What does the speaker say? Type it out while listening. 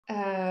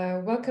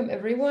Welcome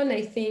everyone.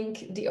 I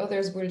think the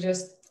others will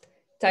just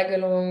tag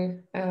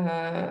along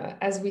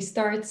as we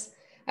start.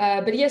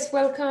 But yes,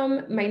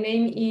 welcome. My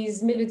name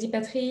is Mélodie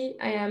Patry.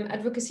 I am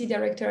Advocacy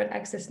Director at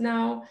Access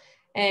Now,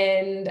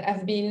 and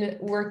I've been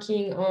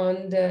working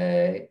on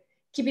the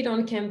Keep It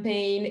On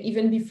campaign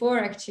even before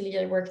actually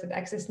I worked at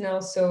Access Now.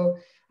 So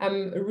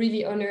I'm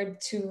really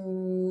honored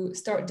to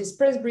start this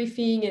press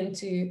briefing and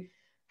to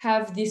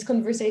have this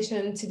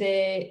conversation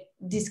today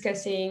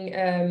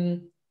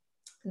discussing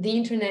the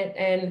internet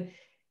and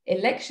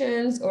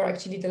elections, or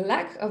actually the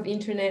lack of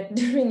internet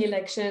during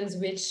elections,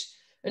 which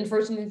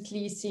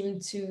unfortunately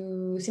seems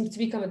to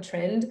become a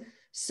trend.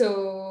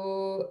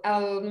 So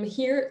I'm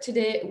here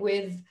today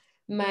with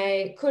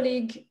my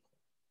colleague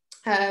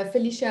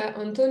Felicia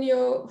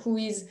Antonio, who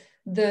is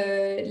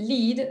the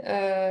lead,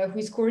 who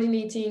is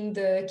coordinating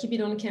the Keep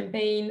It On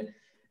campaign.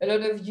 A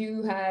lot of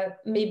you have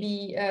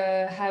maybe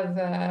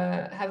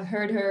have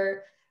heard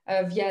her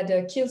via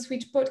the Kill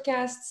Switch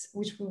podcasts,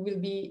 which we will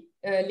be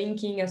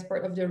linking as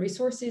part of the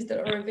resources that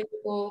are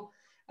available.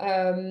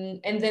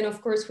 And then,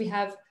 of course, we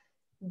have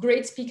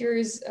great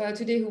speakers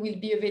today who will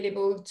be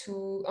available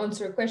to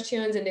answer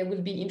questions, and they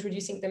will be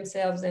introducing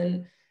themselves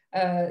and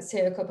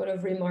say a couple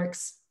of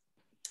remarks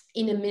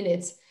in a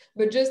minute.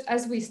 But just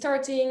as we're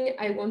starting,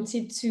 I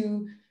wanted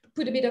to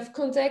put a bit of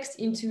context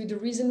into the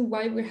reason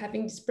why we're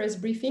having this press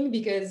briefing,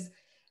 because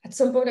at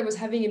some point I was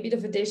having a bit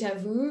of a deja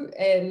vu,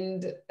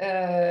 and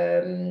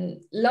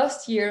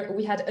last year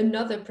we had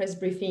another press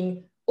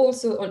briefing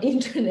also on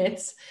internet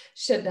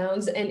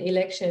shutdowns and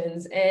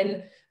elections.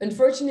 And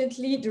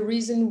unfortunately, the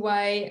reason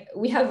why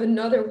we have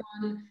another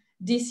one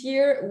this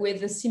year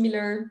with a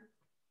similar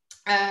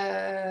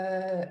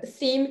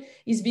theme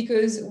is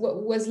because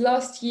what was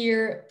last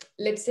year,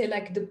 let's say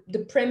like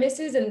the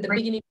premises and the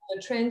beginning of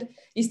the trend,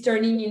 is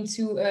turning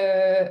into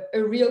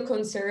a real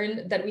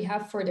concern that we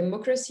have for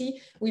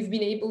democracy. We've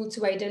been able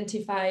to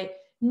identify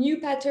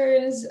new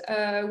patterns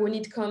when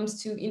it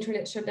comes to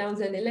internet shutdowns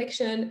and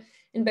election.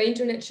 And by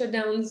internet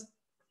shutdowns,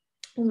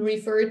 we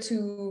refer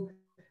to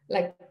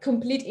like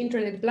complete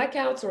internet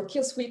blackouts, or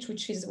kill switch,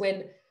 which is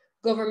when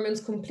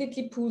governments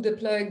completely pull the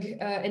plug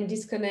and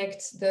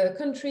disconnect the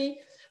country,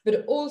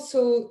 but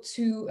also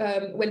to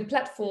when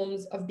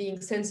platforms are being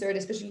censored,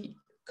 especially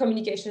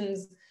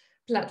communications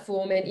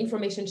platform and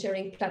information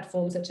sharing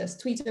platforms such as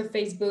Twitter,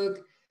 Facebook,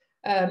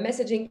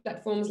 messaging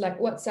platforms like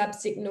WhatsApp,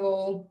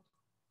 Signal,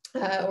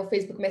 or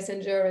Facebook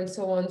Messenger, and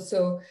so on.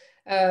 So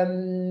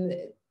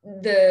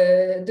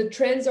the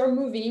trends are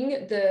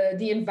moving,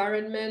 the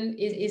environment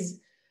is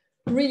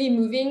really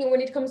moving when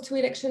it comes to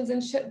elections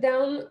and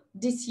shutdown.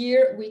 This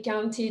year, we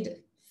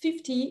counted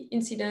 50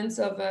 incidents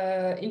of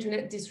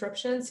internet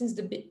disruption since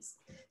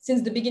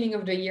the beginning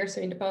of the year,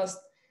 so in the past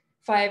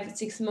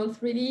 5-6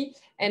 months really,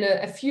 and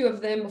a few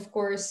of them, of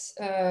course,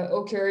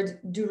 occurred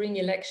during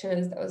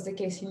elections. That was the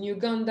case in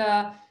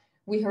Uganda.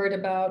 We heard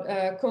about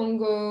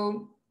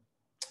Congo.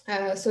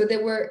 So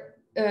there were,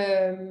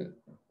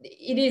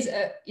 it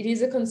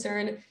is a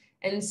concern.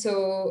 And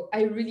so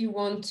I really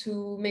want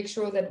to make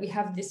sure that we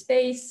have this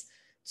space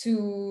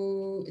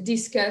to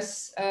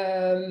discuss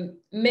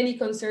many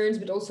concerns,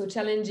 but also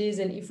challenges,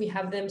 and if we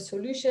have them,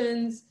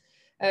 solutions.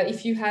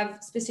 If you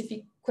have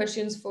specific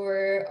questions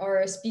for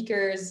our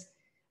speakers,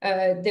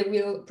 they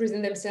will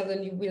present themselves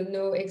and you will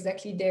know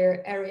exactly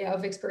their area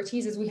of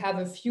expertise, as we have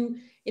a few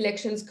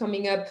elections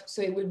coming up.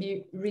 So it will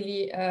be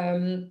really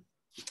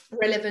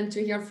relevant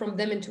to hear from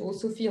them and to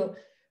also feel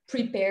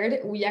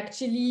prepared. We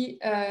actually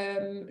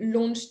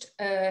launched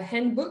a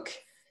handbook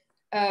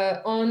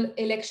on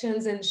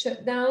elections and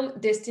shutdown,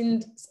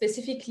 destined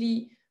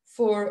specifically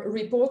for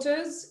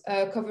reporters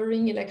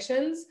covering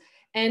elections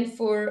and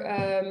for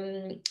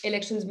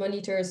elections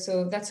monitors.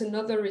 So that's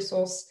another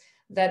resource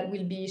that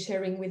we'll be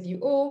sharing with you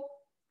all.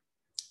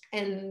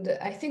 And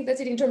I think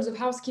that's it in terms of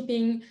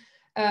housekeeping.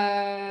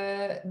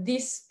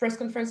 This press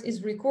conference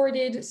is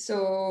recorded,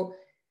 so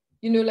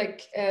you know,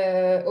 like,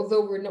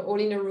 although we're not all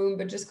in a room,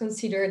 but just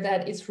consider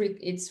that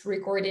it's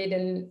recorded,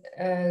 and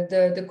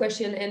the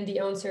question and the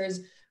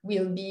answers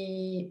will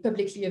be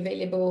publicly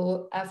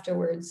available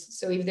afterwards.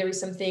 So if there is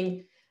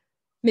something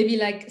maybe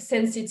like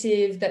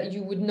sensitive that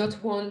you would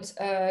not want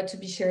to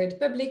be shared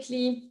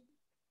publicly,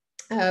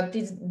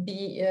 please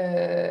be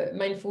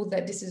mindful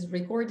that this is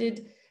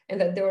recorded and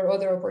that there are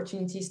other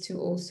opportunities to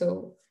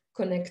also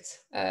connect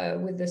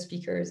with the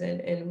speakers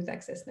and with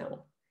Access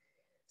Now.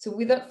 So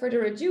without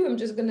further ado, I'm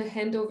just going to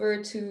hand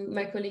over to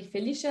my colleague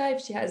Felicia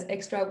if she has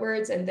extra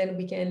words, and then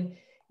we can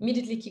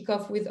immediately kick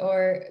off with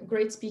our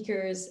great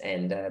speakers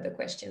and the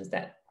questions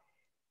that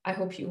I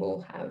hope you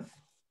all have.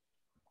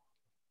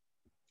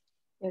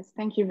 Yes,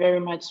 thank you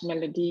very much,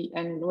 Melody,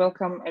 and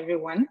welcome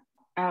everyone.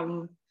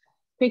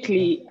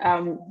 Quickly,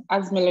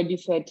 as Melody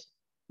said,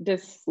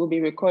 this will be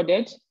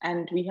recorded,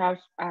 and we have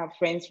our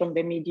friends from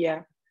the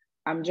media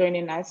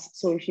joining us.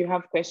 So if you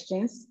have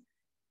questions,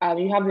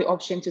 you have the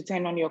option to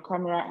turn on your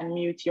camera and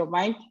mute your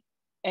mic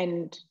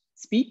and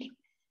speak.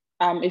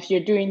 If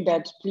you're doing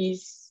that,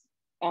 please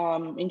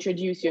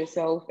introduce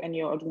yourself and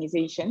your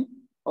organization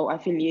or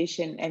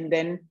affiliation, and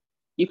then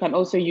You can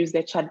also use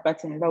the chat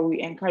button, but we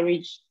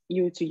encourage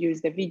you to use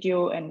the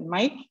video and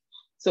mic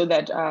so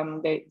that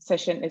the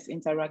session is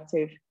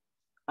interactive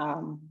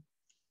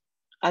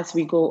as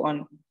we go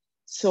on.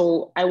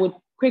 So I would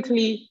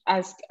quickly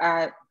ask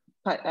our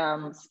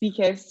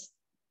speakers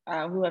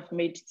who have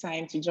made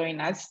time to join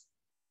us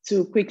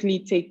to quickly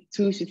take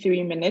 2 to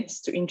 3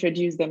 minutes to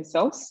introduce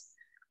themselves.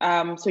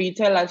 So you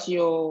tell us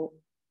your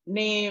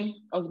name,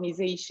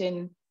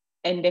 organization,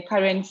 and the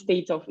current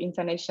state of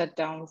internet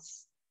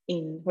shutdowns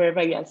in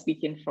wherever you are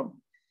speaking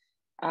from.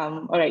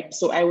 All right,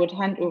 so I would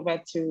hand over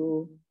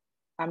to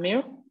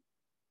Amir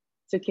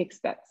to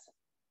kickstart.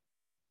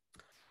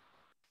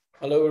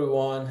 Hello,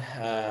 everyone.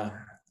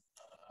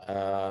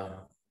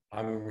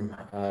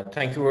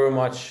 Thank you very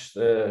much,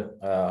 the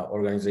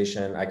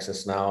organization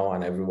Access Now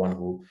and everyone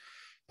who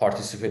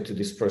participated to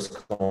this press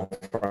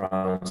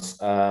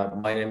conference.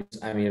 My name is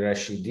Amir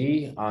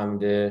Rashidi. I'm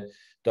the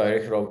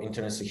Director of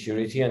Internet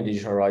Security and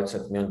Digital Rights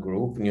at Myanmar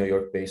Group, New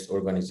York-based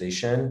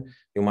organization,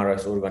 human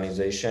rights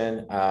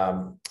organization.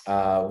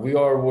 We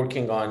are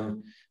working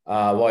on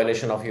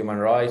violation of human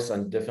rights,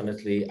 and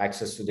definitely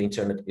access to the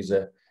internet is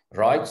a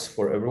rights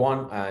for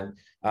everyone. And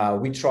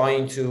we're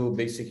trying to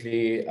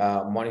basically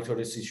monitor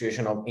the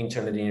situation of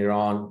internet in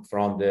Iran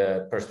from the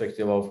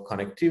perspective of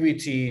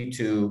connectivity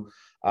to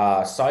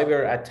cyber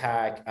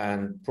attack,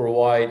 and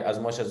provide as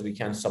much as we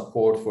can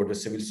support for the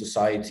civil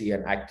society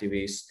and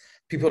activists,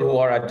 people who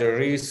are at the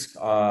risk,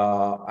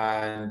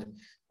 and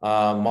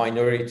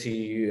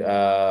minority,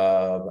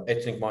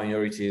 ethnic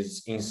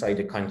minorities inside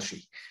the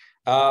country.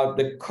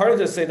 The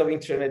current state of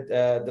internet,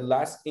 the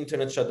last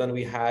internet shutdown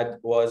we had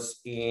was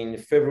in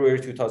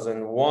February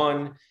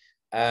 2001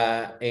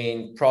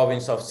 in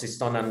province of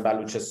Sistan and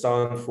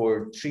Balochistan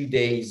for 3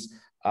 days.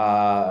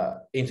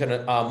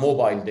 Internet,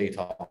 mobile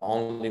data,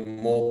 only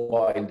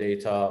mobile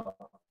data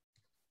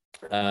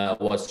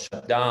was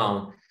shut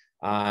down,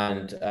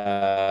 and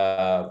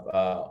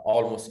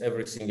almost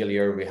every single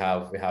year we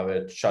have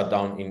a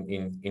shutdown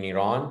in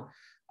Iran.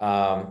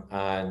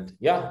 And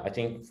yeah, I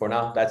think for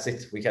now that's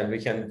it. We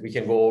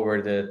can go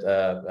over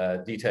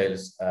the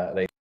details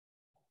later.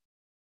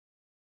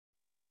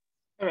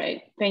 All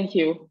right, thank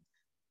you.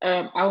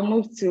 I'll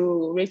move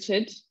to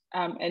Richard,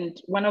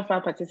 and one of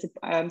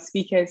our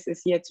speakers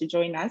is here to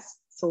join us,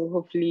 so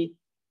hopefully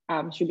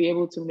she'll be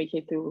able to make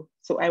it through.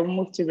 So I will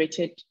move to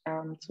Richard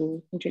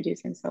to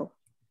introduce himself.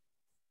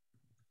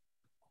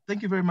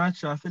 Thank you very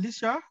much,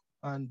 Felicia,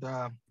 and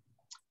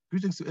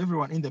greetings to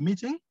everyone in the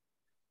meeting.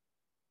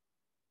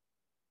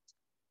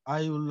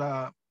 I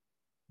will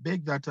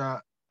beg that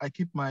I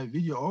keep my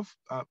video off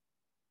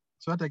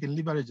so that I can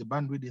leverage the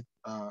bandwidth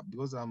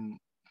because I'm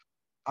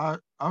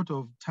out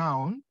of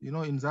town. You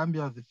know, in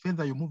Zambia, the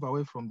further you move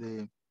away from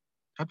the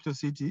capital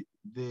city,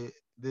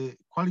 the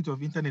quality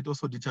of internet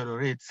also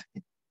deteriorates.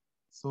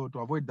 So to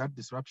avoid that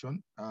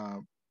disruption,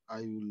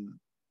 I will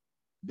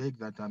beg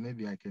that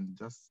maybe I can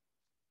just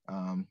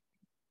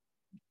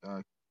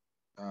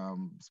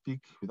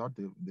speak without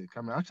the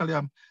camera. Actually,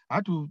 I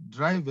had to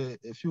drive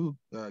a few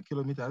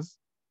kilometers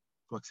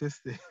to access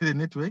the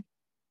network.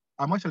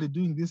 I'm actually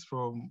doing this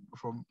from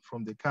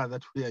the car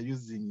that we are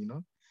using, you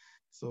know.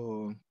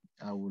 So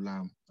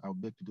I'll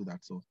beg to do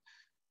that. So,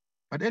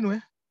 but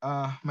anyway,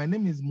 my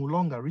name is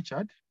Mulonga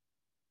Richard.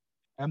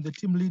 I'm the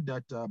team lead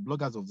at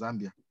Bloggers of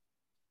Zambia.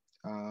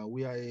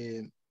 We are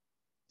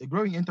a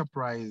growing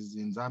enterprise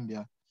in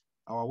Zambia.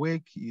 Our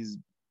work is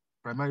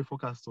primarily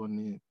focused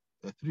on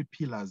 3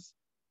 pillars: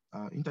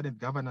 internet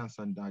governance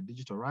and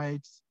digital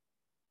rights,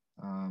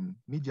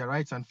 media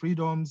rights and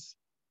freedoms,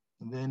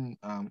 and then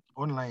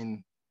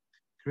online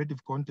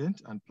creative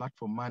content and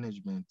platform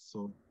management.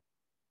 So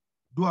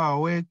do our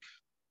work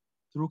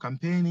through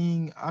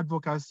campaigning,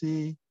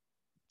 advocacy,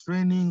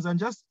 trainings, and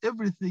just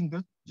everything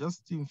that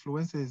just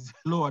influences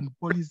law and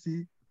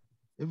policy,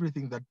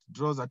 everything that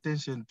draws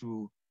attention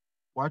to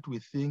what we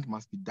think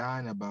must be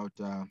done about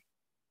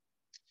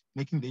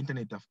making the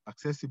internet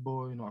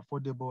accessible, you know,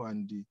 affordable,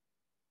 and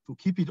to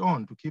keep it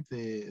on, to keep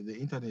the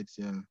internet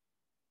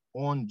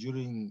on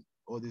during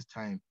all this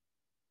time.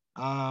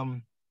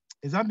 In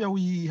Zambia,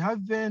 we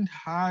haven't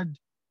had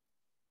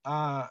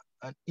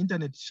an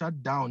internet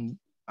shutdown.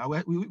 We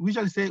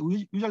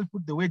usually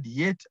put the word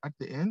 "yet" at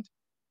the end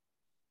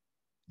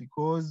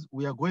because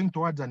we are going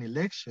towards an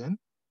election,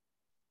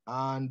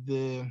 and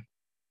the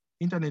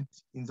internet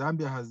in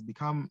Zambia has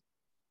become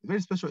a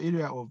very special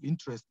area of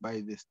interest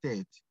by the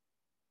state.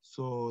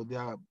 So they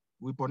are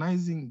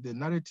weaponizing the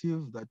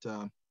narrative that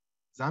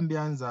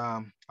Zambians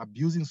are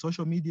abusing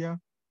social media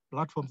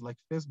platforms like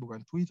Facebook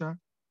and Twitter,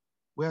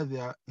 where they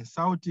are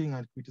insulting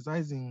and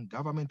criticizing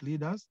government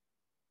leaders.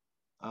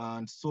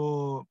 And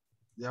so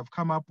they have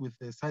come up with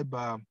the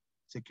Cyber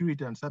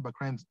Security and Cyber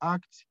Crimes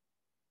Act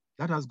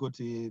that has got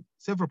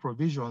several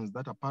provisions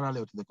that are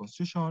parallel to the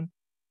Constitution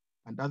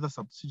and other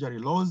subsidiary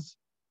laws,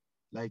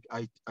 like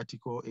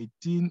Article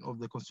 18 of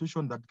the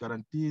Constitution that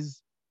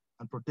guarantees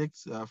and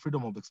protects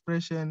freedom of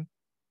expression,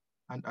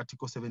 and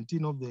Article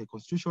 17 of the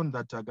Constitution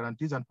that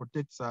guarantees and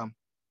protects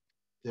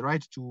the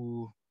right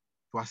to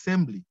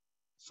assembly.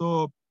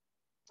 So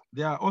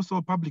There are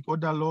also public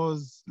order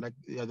laws like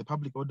the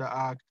Public Order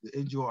Act, the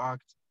NGO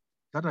Act,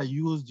 that are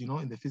used,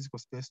 in the physical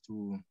space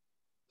to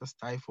just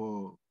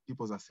stifle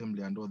people's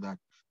assembly and all that.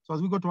 So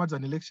as we go towards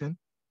an election,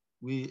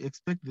 we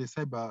expect the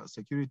Cyber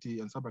Security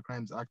and Cyber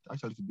Crimes Act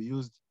actually to be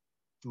used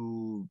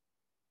to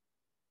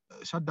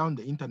shut down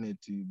the internet,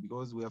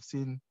 because we have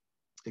seen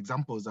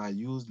examples are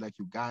used like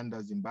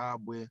Uganda,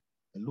 Zimbabwe,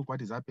 and look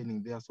what is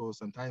happening there. So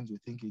sometimes we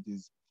think it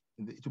is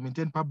to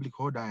maintain public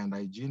order and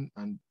hygiene,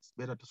 and it's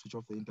better to switch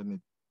off the internet.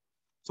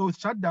 So with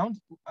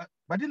shutdowns,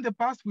 but in the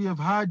past we have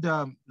had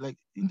like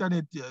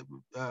internet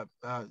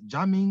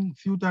jamming,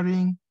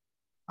 filtering,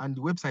 and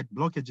website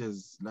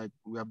blockages. Like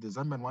we have the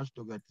Zambian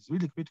watchdog that is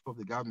really critical of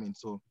the government.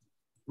 So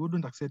we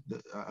wouldn't access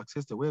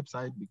the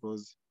website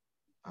because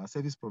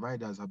service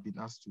providers have been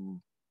asked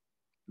to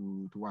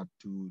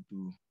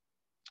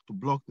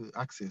block the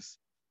access.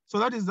 So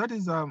that is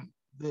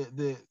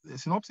the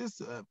synopsis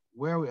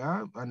where we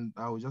are, and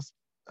I will just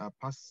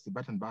pass the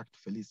baton back to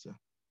Felicia.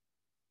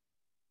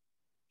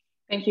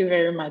 Thank you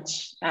very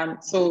much.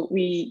 So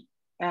we,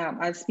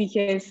 as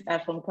speakers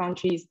are from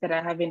countries that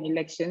are having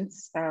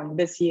elections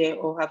this year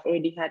or have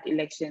already had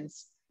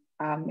elections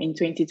in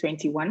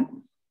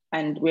 2021.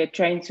 And we're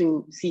trying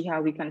to see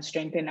how we can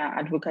strengthen our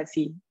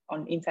advocacy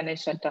on internet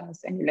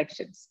shutdowns and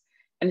elections.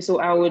 And so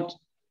I would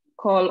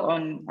call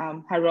on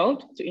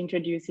Harold to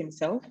introduce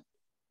himself.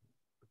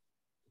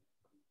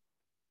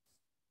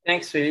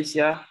 Thanks,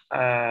 Felicia.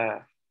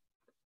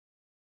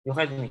 You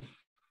heard me?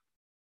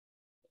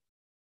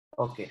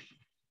 Okay.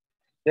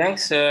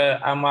 Thanks,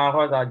 I'm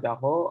Harold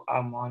Adjaho.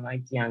 I'm an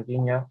IT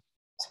engineer,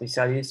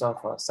 specialist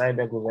of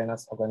cyber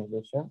governance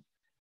organization,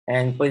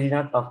 and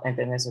president of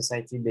Internet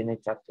Society Benin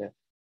chapter.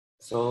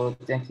 So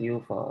thank you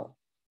for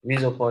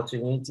this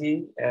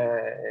opportunity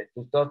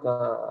to talk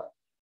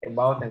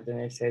about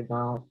internet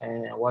shutdown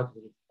and what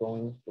we're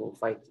going to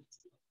fight it.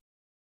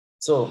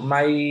 So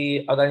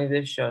my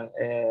organization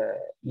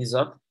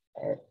ISOC,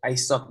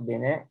 ISOC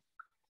Benin,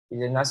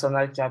 is a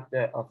national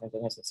chapter of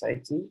Internet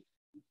Society,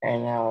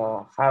 and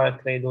our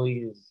credo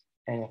is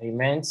and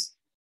remains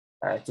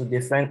to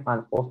defend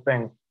an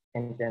open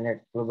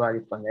internet,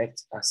 globally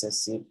connect,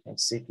 accessible, and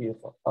secure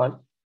for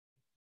all.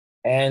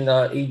 And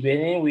in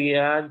Benin, we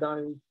are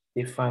done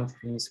different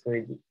things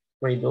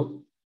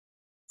credo,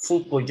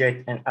 full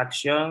project and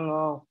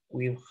action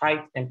with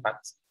high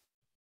impact.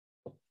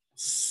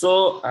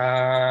 So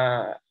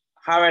our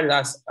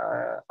last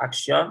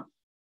action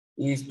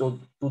is to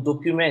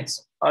document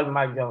all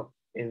major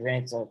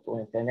events to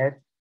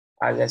internet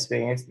as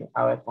experienced in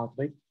our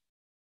country,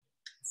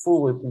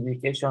 full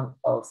publication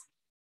of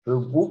the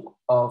book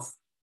of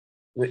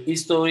the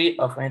history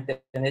of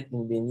internet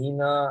in Benin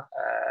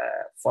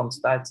from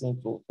starting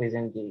to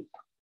present day.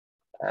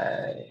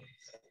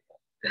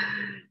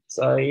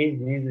 Sorry,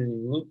 this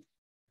is good.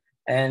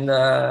 And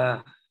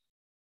I'm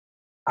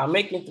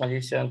making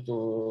transition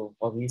for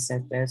this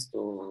sentence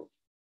to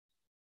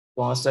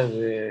answer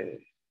the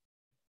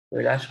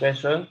last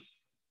question.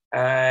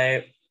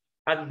 At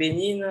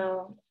Benin,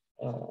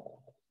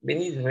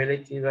 Benin is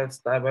relatively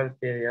stable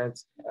period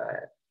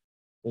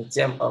in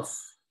terms of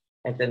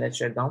internet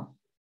shutdown,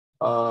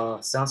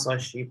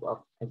 censorship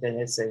of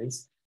internet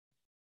service.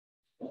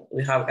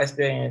 We have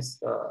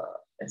experienced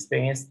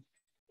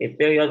a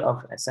period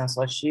of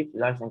censorship,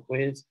 large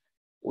increase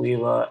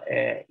with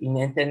in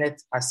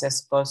internet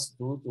access costs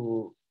due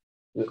to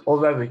the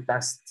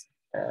over-recast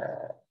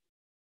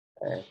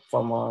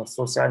from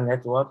social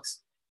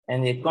networks,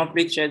 and a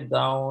complete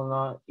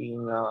shutdown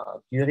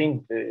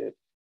during the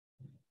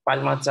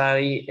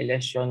parliamentary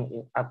election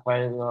in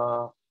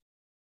April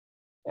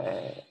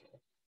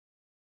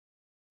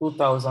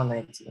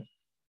 2019.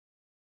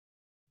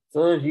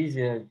 So this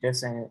is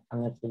just an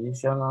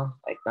introduction.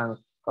 I can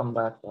come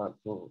back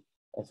to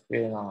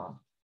explain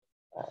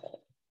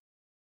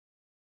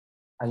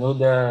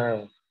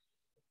another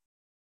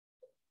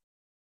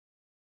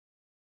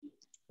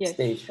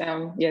stage.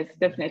 Yes,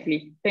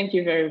 definitely. Thank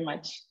you very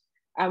much.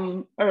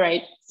 All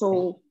right,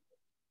 so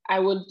I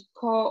would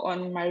call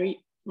on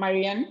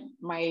Marianne,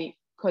 my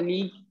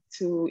colleague,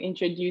 to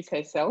introduce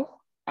herself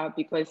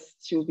because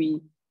she'll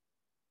be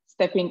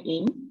stepping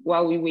in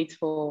while we wait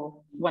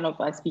for one of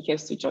our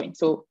speakers to join.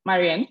 So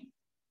Marianne.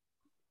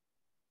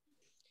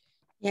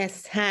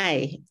 Yes,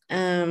 hi.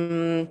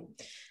 I'm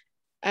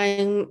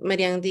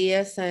Marianne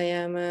Diaz. I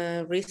am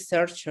a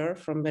researcher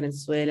from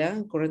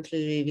Venezuela,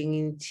 currently living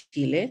in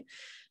Chile.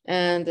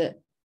 And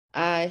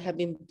I have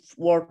been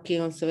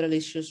working on several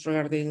issues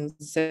regarding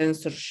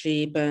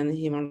censorship and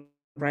human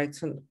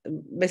rights, and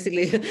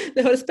basically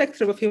the whole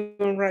spectrum of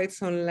human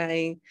rights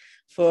online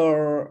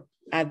for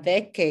a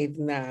decade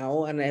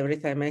now. And every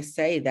time I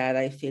say that,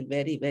 I feel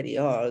very, very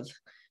old.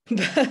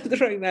 But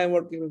right now I'm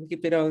working on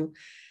keep it on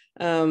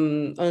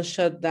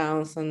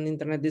shutdowns, on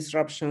internet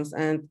disruptions.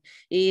 And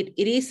it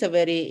is a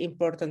very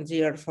important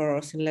year for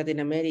us in Latin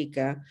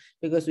America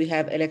because we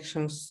have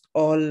elections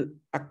all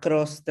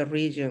across the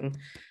region.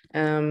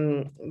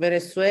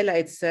 Venezuela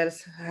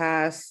itself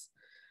has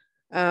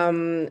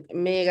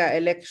mega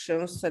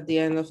elections at the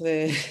end of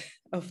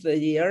the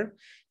year.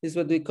 This is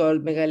what we call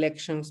mega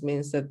elections,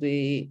 means that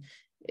we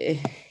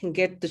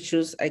get to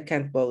choose, I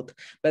can't vote,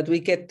 but we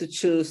get to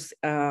choose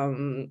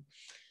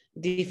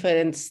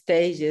different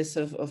stages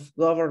of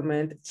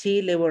government.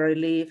 Chile, where I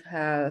live,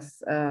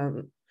 has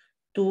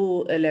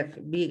two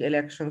big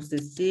elections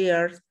this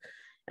year.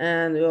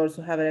 And we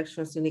also have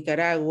elections in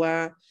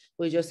Nicaragua.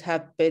 We just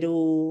have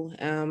Peru,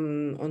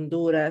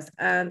 Honduras,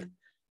 and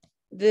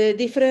the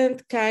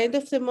different kind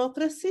of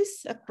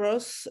democracies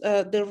across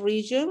the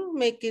region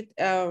make it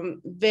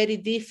very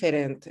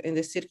different in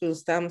the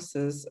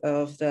circumstances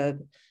of a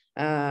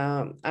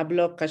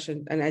blockage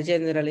and a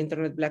general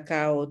internet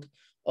blackout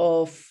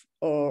or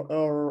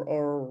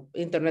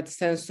internet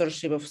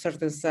censorship of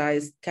certain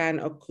size can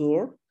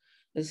occur.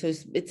 And so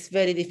it's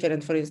very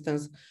different, for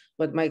instance,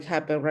 what might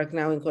happen right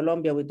now in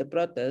Colombia with the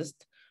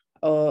protest,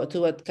 to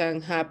what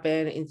can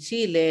happen in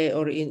Chile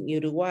or in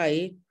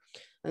Uruguay.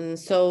 And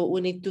so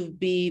we need to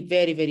be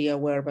very, very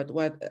aware. But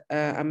what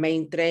a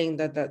main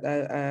trend that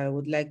I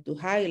would like to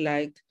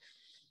highlight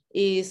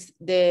is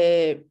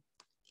the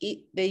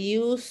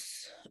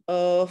use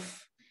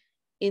of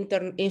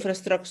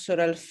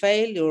infrastructural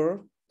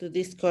failure to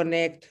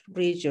disconnect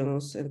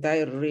regions,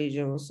 entire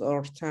regions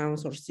or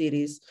towns or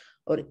cities,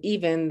 or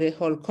even the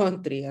whole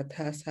country. That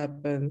has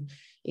happened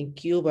in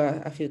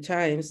Cuba a few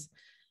times,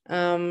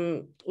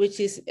 which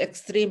is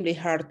extremely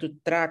hard to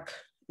track,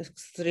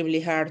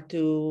 extremely hard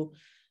to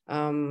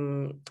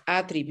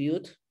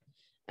attribute.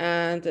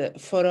 And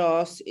for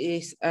us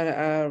is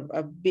a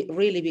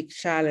really big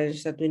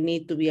challenge that we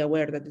need to be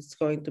aware that it's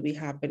going to be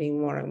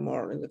happening more and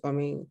more in the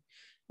coming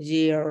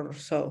year or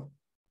so.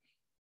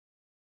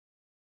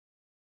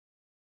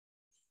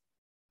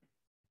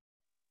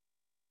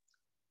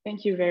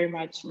 Thank you very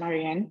much,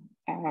 Marianne,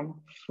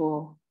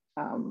 for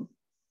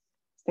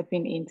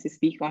stepping in to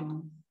speak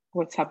on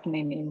what's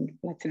happening in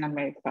Latin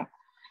America.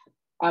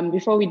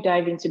 Before we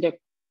dive into the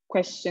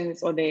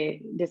questions or the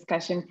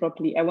discussion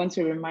properly, I want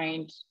to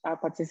remind our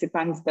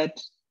participants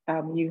that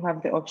you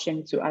have the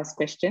option to ask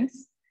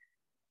questions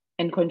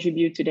and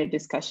contribute to the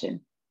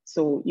discussion.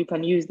 So you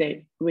can use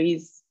the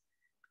raise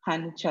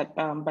hand chat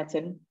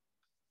button,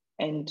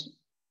 and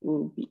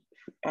we'll be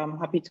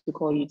happy to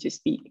call you to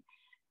speak.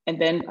 And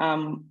then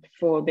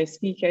for the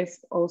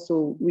speakers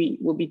also, we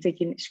will be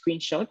taking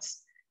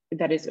screenshots, if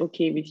that is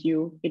okay with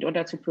you, in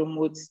order to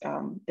promote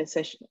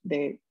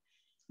the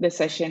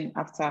session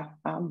after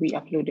we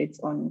upload it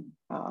on,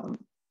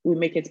 we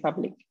make it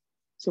public.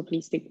 So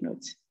please take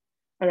notes.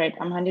 All right,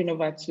 I'm handing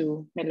over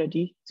to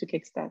Melody to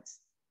kickstart.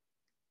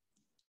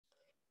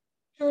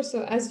 Sure,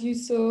 so as you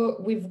saw,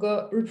 we've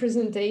got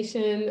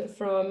representation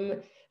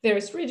from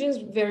various regions,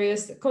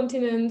 various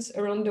continents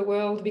around the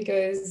world,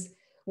 because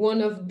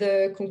one of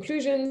the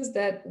conclusions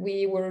that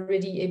we were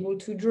already able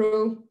to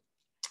draw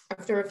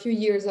after a few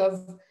years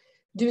of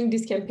doing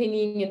this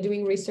campaigning and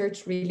doing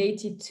research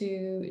related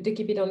to the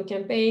Keep It On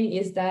campaign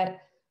is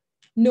that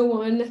no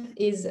one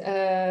is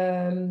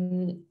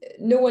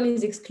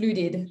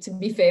excluded, to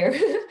be fair.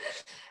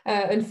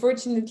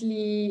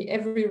 Unfortunately,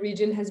 every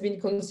region has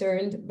been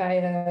concerned by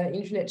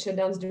internet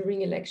shutdowns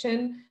during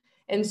election.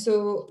 And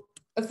so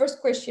a first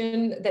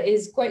question that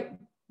is quite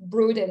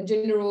broad and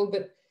general,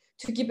 but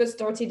to keep us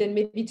started and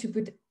maybe to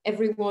put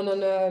everyone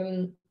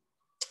on,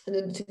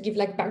 to give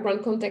like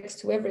background context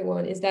to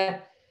everyone, is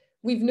that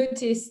we've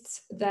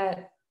noticed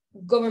that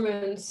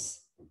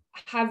governments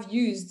have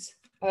used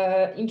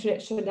internet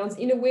shutdowns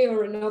in a way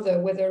or another,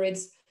 whether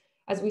it's,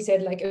 as we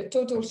said, like a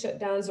total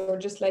shutdowns or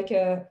just like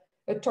a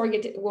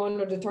targeted one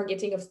or the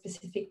targeting of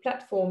specific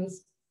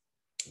platforms.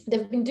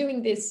 They've been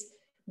doing this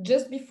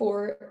just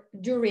before,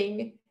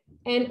 during,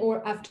 and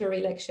or after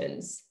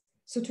elections.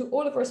 So to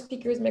all of our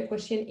speakers, my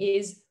question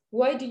is,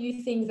 why do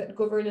you think that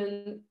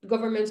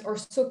governments are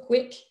so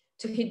quick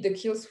to hit the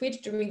kill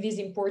switch during these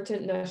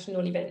important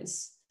national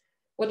events?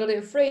 What are they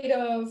afraid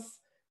of?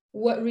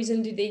 What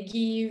reason do they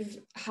give?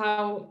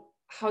 How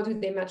do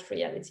they match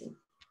reality?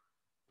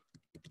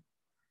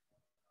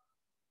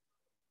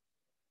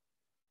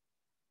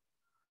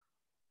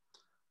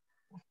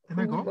 Can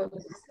I go?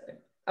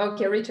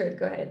 Okay, Richard,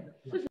 go ahead.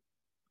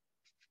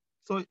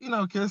 So in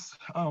our case,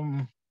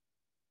 from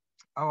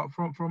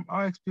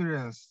our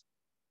experience,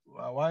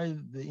 why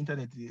the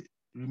internet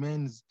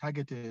remains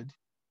targeted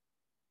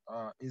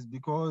is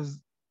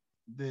because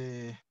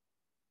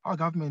our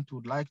government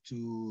would like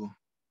to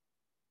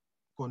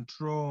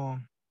control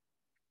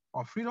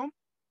our freedom.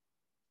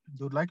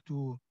 They would like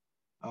to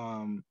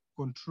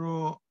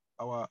control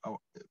our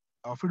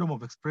freedom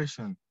of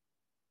expression,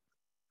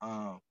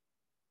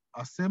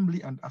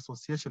 assembly and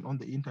association on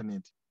the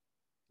internet,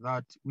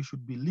 that we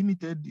should be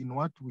limited in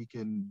what we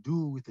can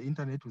do with the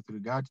internet with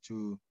regard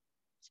to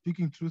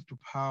speaking truth to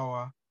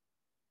power,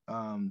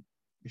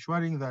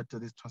 ensuring that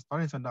there's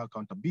transparency and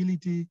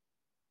accountability,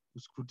 to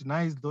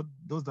scrutinize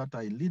those that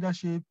are in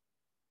leadership,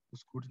 to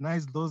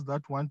scrutinize those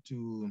that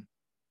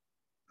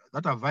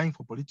that are vying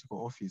for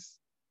political office,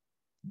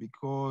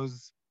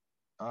 because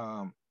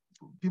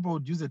people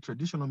would use the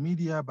traditional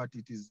media, but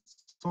it is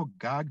so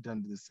gagged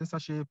and the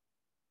censorship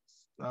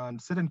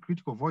and certain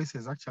critical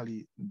voices,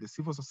 actually, the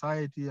civil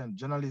society and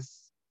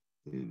journalists,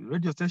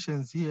 radio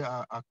stations here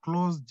are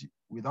closed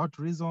without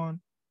reason.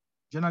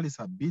 Journalists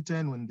are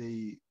beaten when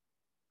they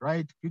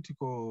write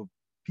critical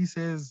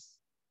pieces.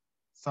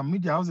 Some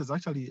media houses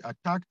actually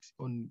attacked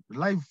on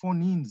live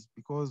phone-ins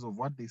because of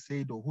what they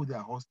said or who they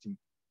are hosting.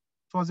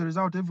 So as a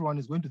result, everyone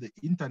is going to the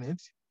internet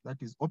that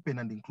is open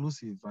and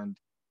inclusive and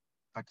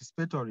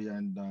participatory.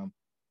 And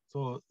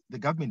so the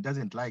government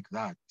doesn't like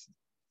that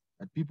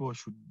people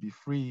should be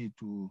free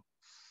to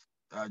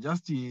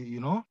just,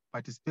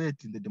 participate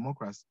in the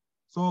democracy.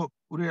 So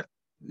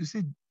you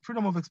see,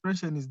 freedom of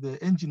expression is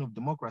the engine of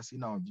democracy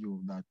in our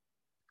view, that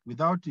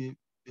without a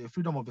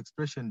freedom of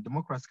expression,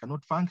 democracy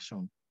cannot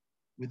function.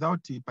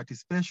 Without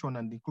participation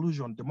and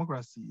inclusion,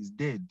 democracy is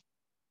dead.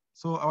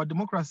 So our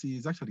democracy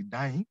is actually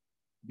dying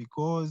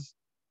because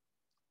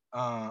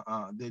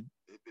the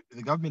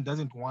government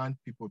doesn't want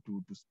people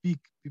to speak,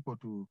 people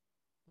to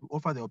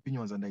offer their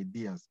opinions and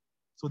ideas.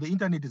 So the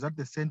internet is at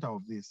the center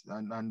of this,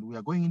 and we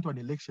are going into an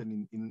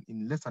election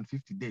in less than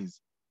 50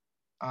 days.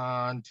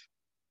 And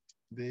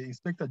the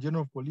Inspector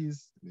General of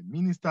Police, the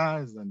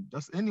ministers, and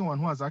just anyone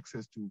who has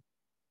access to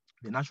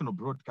the national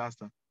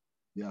broadcaster,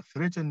 they are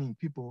threatening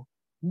people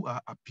who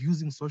are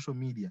abusing social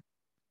media.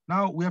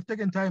 Now, we have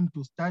taken time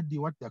to study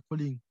what they're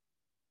calling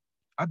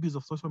abuse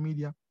of social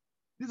media.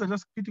 These are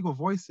just critical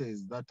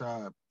voices that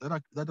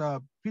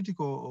are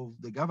critical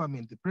of the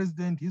government, the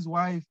president, his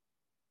wife,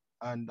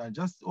 and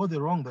just all the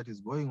wrong that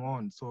is going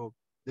on. So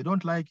they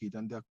don't like it,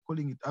 and they're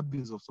calling it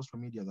abuse of social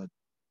media, that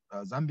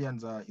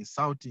Zambians are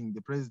insulting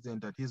the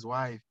president and his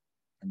wife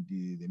and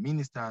the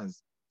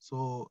ministers.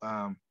 So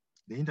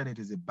the internet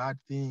is a bad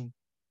thing.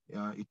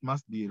 It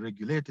must be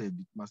regulated,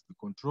 it must be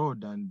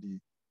controlled, and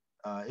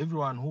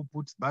everyone who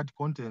puts bad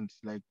content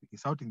like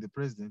insulting the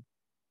president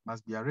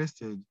must be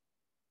arrested.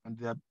 And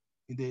they are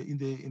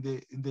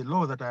in the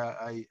law that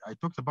I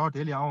talked about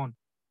earlier on,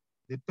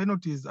 the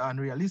penalties are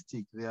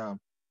unrealistic.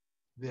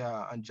 They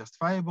are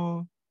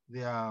unjustifiable.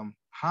 They are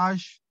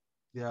harsh.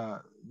 They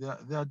are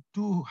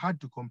too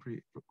hard to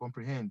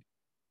comprehend,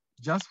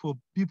 just for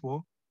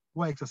people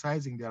who are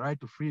exercising their right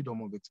to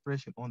freedom of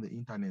expression on the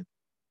internet.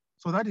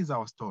 So that is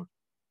our story.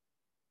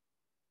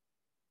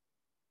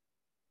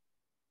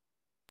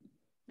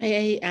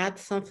 May I add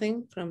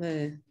something from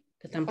the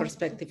time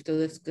perspective to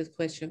this good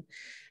question?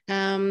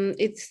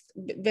 It's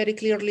very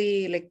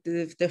clearly like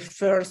the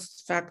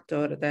first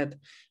factor that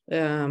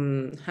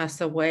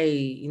has a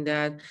way in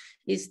that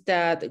is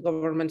that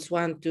governments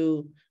want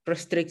to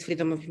restrict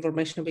freedom of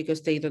information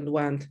because they don't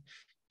want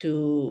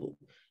to,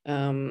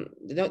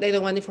 they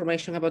don't want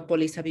information about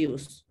police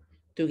abuse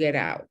to get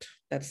out.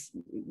 That's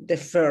the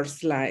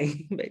first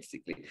line,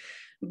 basically.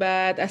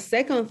 But a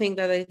second thing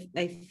that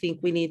I think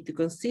we need to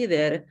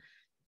consider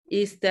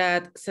is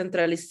that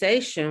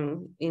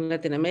centralization in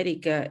Latin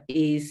America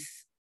is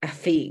a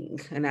thing,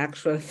 an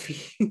actual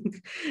thing.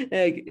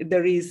 Like,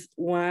 there is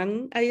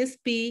one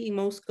ISP in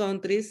most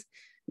countries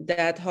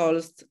that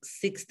holds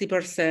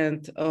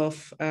 60%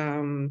 of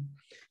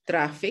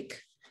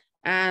traffic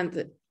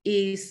and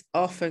is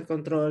often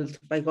controlled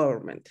by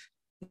government.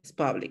 It's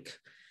public.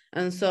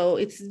 And so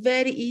it's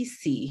very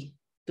easy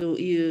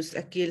to use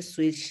a kill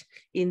switch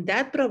in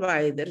that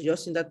provider,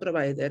 just in that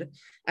provider,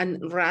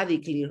 and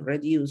radically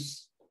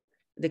reduce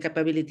the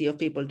capability of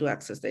people to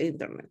access the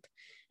internet.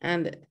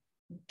 And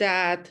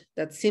that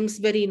seems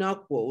very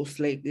innocuous,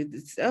 like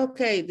it's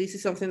okay, this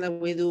is something that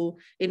we do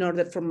in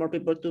order for more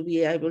people to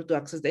be able to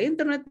access the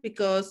internet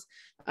because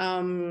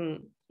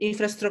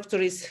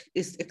infrastructure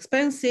is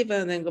expensive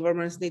and then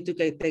governments need to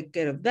take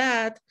care of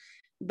that.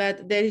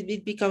 But then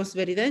it becomes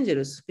very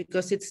dangerous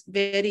because it's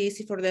very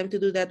easy for them to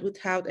do that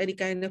without any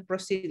kind of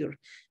procedure.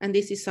 And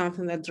this is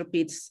something that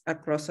repeats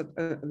across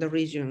the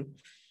region.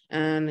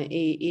 And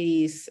it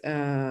is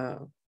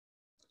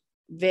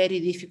very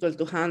difficult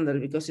to handle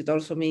because it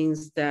also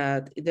means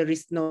that there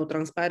is no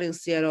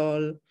transparency at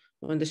all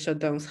when the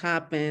shutdowns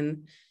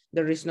happen.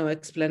 There is no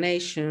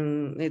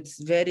explanation. It's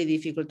very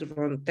difficult to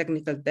run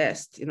technical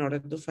tests in order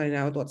to find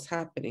out what's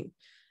happening.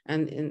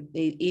 And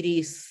it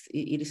is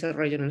a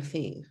regional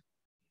thing.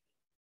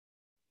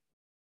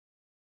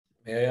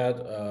 May I add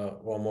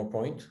one more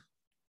point?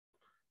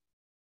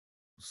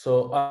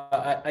 So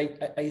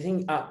I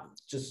think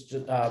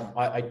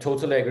I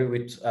totally agree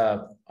with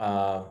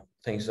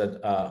things that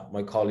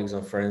my colleagues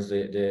and friends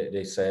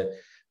they said,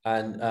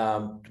 and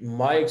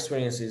my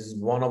experience is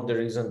one of the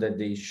reasons that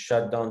they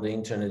shut down the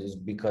internet is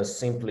because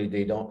simply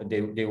they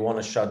want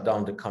to shut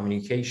down the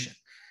communication.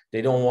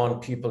 They don't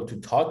want people to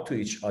talk to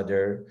each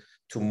other,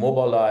 to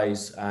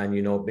mobilize,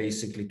 and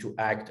basically to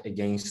act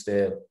against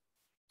the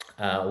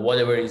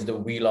whatever is the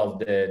will of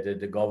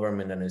the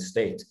government and the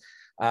state.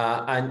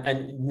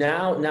 And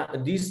now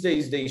these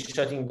days they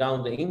shutting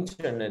down the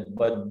internet,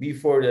 but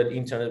before that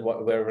internet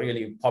were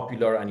really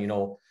popular, and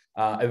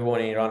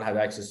everyone in Iran had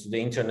access to the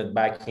internet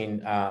back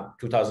in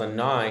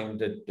 2009,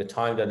 the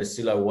time that the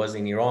Sila was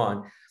in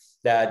Iran,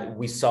 that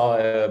we saw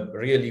a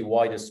really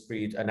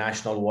widespread, a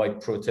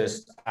national-wide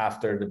protest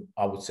after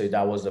I would say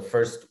that was the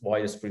first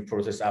widespread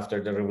protest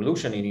after the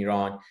revolution in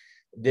Iran.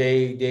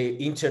 the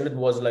internet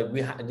was like,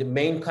 the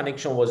main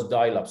connection was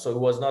dial-up. So it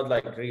was not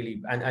like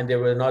really, and there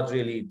were not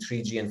really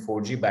 3G and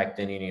 4G back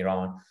then in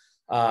Iran.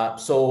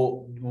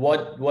 So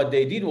what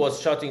they did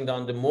was shutting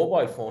down the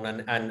mobile phone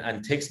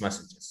and text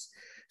messages.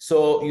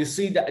 So you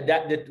see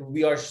that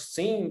we are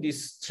seeing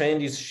this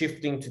trend is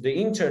shifting to the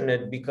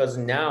internet, because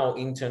now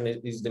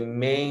internet is the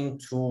main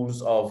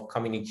tools of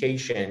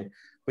communication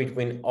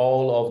between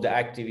all of the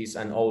activists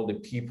and all the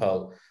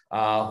people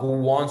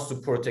who wants to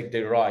protect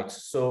their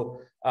rights.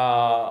 So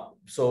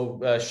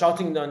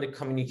shutting down the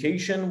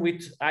communication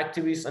with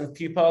activists and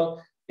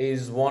people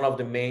is one of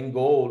the main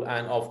goals.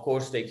 And of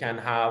course they can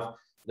have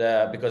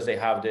because they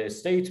have the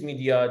state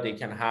media, they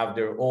can have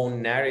their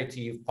own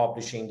narrative,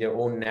 publishing their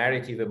own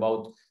narrative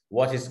about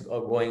what is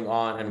going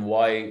on and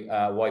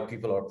why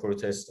people are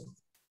protesting.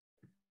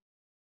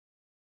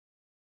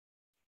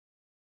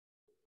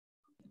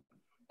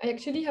 I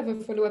actually have a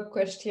follow-up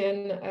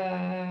question,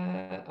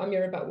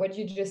 Amir, about what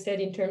you just said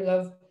in terms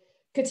of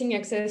cutting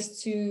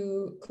access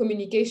to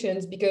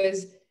communications,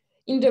 because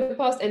in the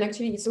past, and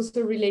actually it's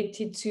also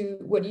related to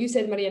what you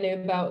said,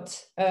 Marianne, about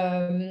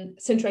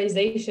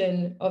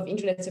centralization of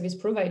internet service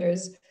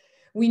providers.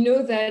 We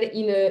know that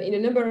in a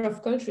number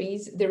of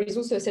countries, there is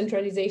also a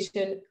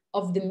centralization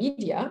of the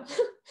media,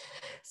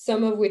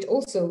 some of which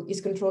also is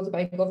controlled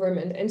by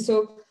government. And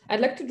so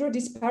I'd like to draw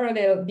this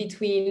parallel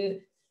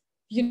between,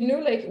 you know,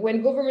 like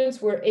when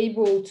governments were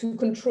able to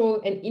control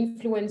and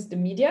influence the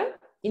media,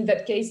 in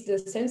that case, the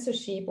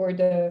censorship or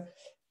the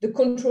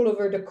control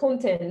over the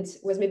content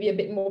was maybe a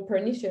bit more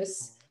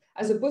pernicious,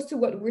 as opposed to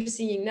what we're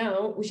seeing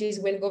now, which is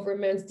when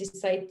governments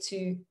decide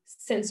to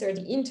censor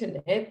the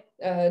internet,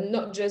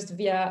 not just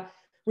via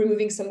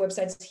removing some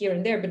websites here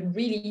and there, but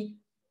really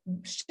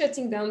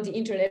shutting down the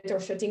internet or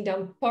shutting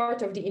down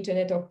part of the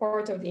internet or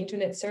part of the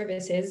internet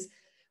services.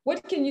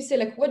 What can you say,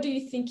 like, what do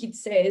you think it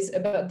says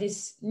about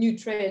this new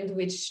trend,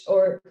 which,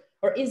 or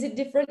is it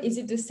different? Is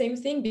it the same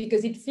thing?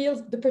 Because it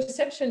feels, the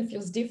perception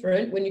feels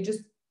different when you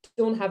just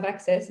don't have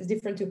access. It's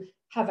different to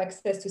have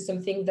access to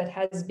something that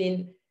has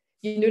been,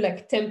 you know,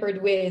 like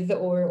tampered with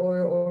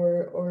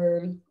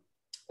or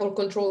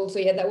controlled. So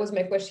yeah, that was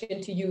my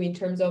question to you in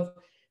terms of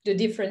the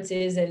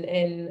differences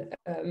and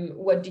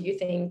what do you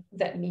think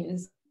that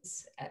means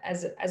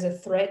as a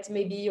threat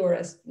maybe, or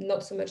as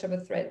not so much of a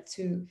threat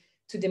to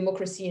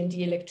democracy and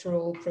the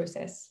electoral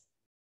process?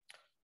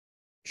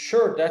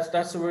 Sure,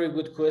 that's a very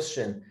good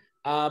question.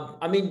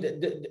 I mean,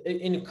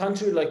 in a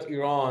country like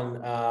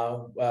Iran,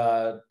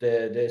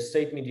 the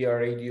state media,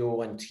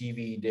 radio and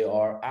TV, they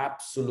are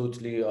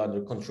absolutely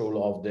under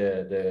control of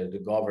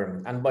the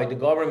government. And by the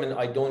government,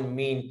 I don't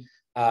mean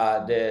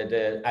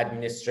the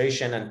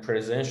administration and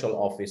presidential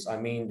office. I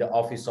mean the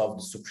office of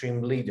the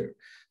supreme leader.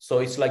 So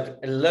it's like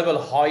a level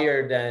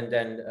higher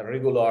than a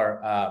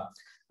regular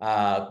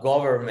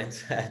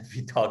government that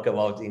we talk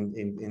about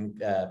in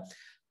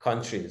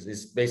countries.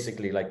 Is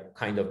basically like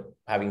kind of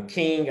having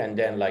king and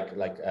then like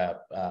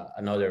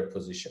another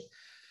position.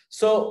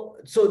 So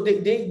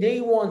they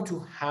want to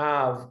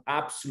have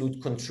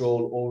absolute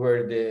control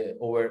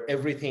over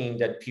everything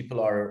that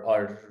people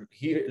are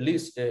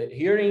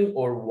hearing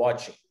or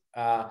watching.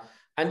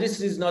 And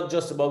this is not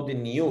just about the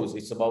news.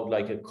 It's about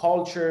like a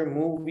culture,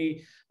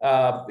 movie,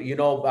 you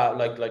know, about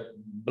like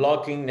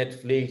blocking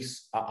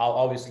Netflix.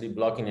 Obviously,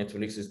 blocking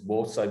Netflix is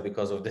both sides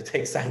because of the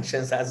tech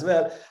sanctions as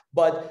well.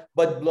 But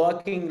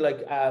blocking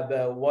like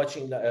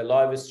watching a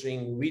live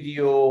stream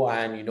video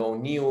and, you know,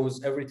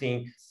 news,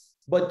 everything.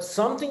 But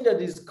something that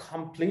is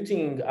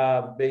completing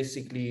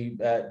basically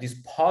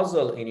this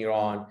puzzle in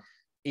Iran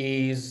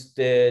is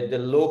the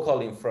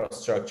local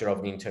infrastructure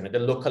of the internet, the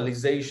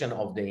localization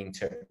of the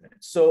internet.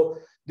 So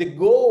the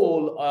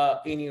goal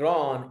in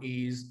Iran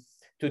is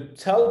to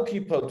tell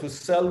people, to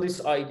sell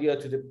this idea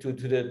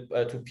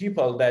to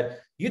people that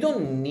you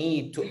don't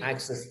need to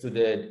access to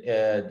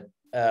the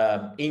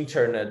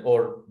internet,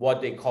 or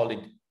what they call it,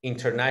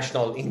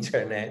 international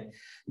internet.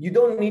 You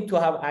don't need to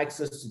have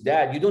access to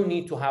that. You don't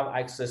need to have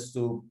access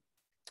to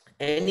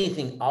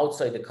anything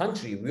outside the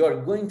country. We are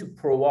going to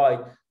provide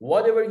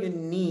whatever you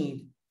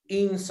need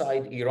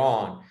inside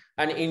Iran.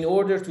 And in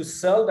order to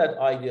sell that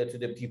idea to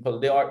the people,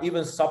 they are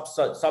even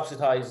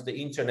subsidize the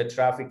internet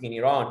traffic in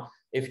Iran.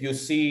 If you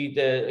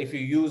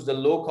use the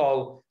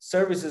local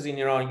services in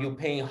Iran, you're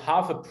paying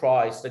half a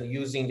price than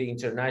using the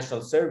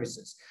international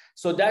services.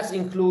 So that's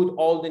include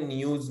all the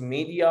news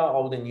media,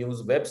 all the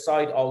news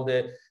website, all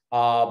the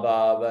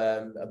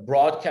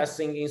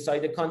broadcasting inside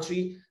the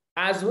country,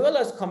 as well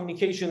as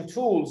communication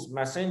tools,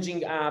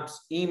 messaging apps,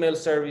 email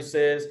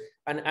services,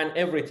 and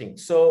everything.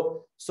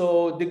 So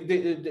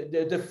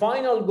the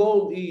final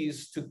goal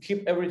is to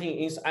keep everything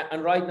in,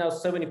 and right now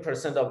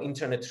 70% of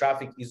internet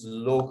traffic is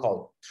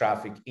local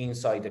traffic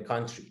inside the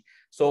country.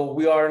 So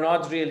we are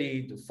not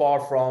really far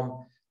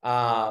from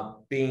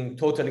being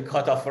totally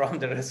cut off from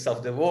the rest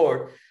of the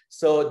world.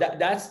 So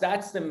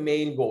that's the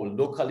main goal: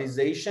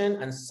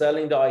 localization and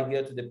selling the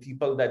idea to the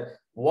people that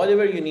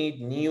whatever you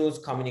need, news,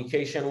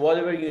 communication,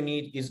 whatever you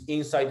need is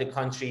inside the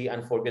country,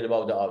 and forget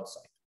about the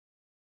outside.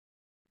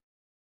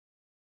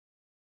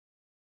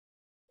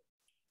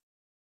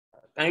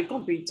 can you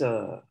complete?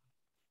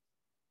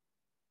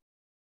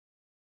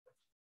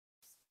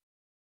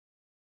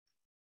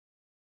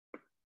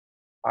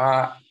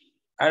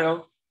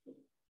 Hello?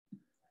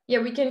 Yeah,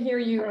 we can hear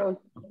you.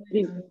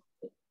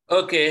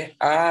 Okay,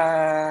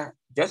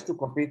 just to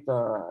complete,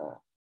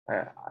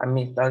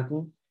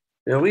 talking,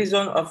 the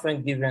reason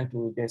often given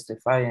to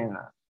justify an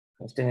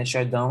internet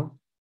shutdown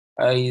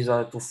is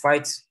to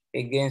fight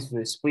against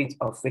the spread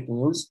of fake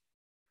news,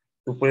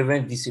 to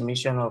prevent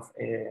dissemination of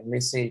a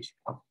message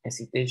of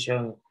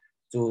incitation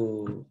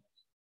to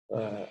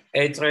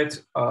hatred,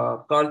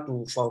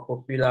 call for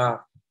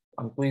popular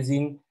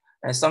prison,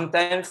 and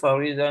sometimes for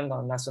reason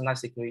of national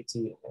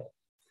security.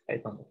 I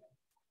don't know.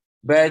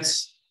 But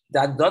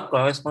that does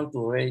correspond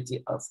to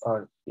reality of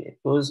all,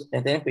 because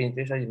internet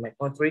penetration in my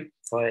country,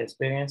 for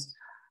experience,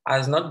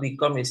 has not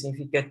become a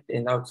significant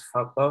enough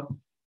factor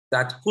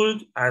that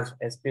could have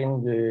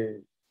explained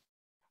the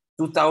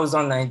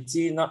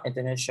 2019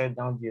 internet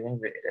shutdown during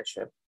the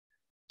election.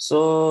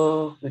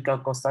 So we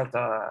can constate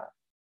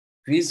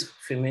this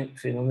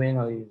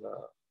phenomenon is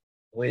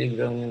really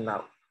growing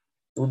now.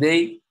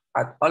 Today,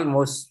 at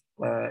almost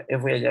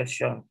every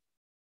election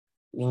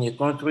in a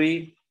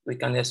country, we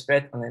can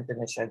expect an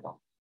internet shutdown.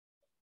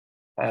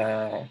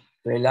 The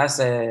last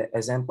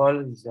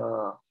example is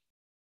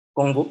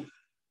Congo,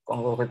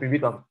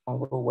 Republic of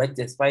Congo, where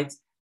despite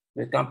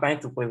the campaign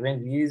to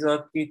prevent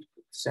user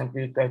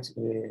simply cut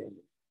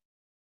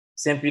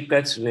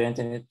the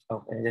internet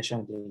of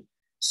election day.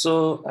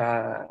 So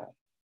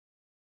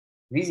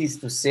this is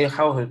to say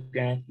how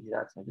recurrent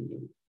that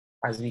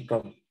has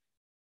become.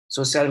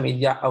 Social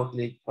media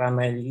outlet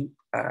primarily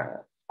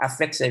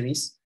affect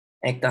service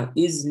and can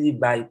easily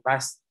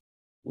bypass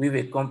with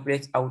a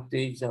complex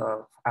outage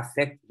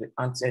affect the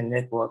entire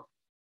network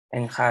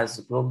and has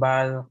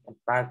global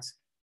impact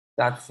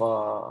that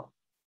for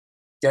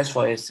just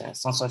for its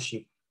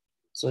censorship.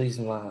 So it's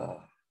I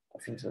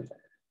think so.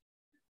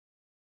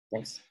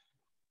 Thanks.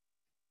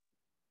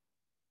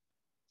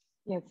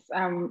 Yes,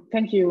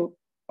 thank you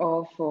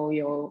all for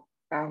your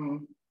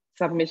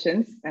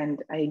submissions,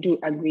 and I do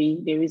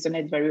agree they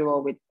resonate very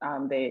well with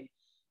the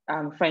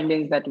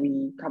findings that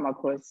we come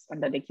across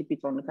under the Keep It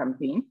On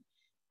campaign.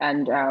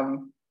 And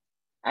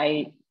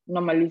I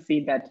normally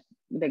say that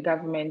the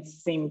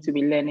governments seem to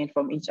be learning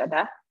from each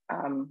other.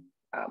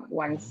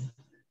 Once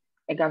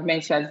a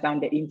government shuts down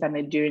the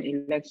internet during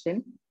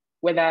election,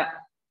 whether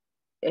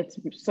it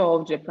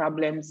solves the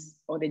problems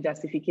or the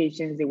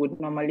justifications they would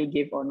normally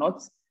give or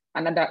not,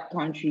 another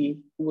country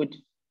would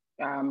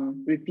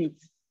repeat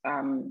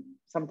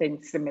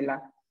something similar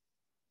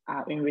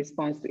in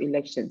response to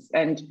elections.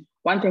 And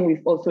one thing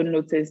we've also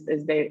noticed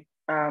is the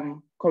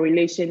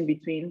correlation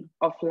between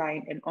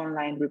offline and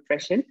online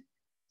repression.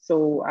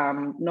 So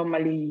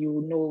normally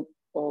you know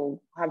or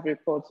have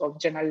reports of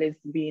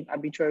journalists being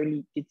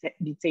arbitrarily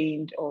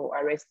detained or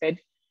arrested,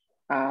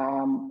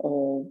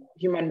 or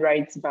human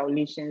rights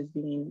violations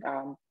being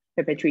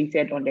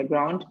perpetrated on the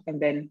ground. And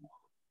then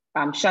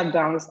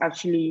shutdowns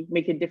actually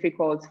make it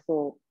difficult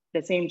for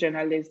the same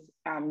journalists,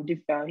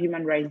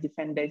 human rights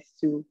defenders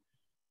to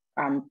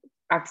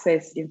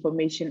access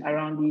information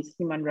around these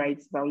human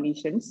rights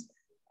violations.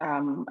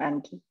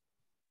 And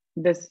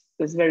this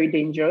is very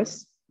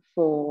dangerous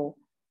for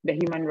the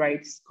human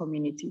rights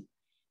community.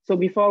 So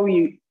before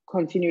we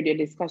continue the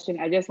discussion,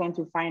 I just want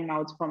to find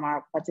out from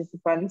our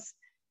participants,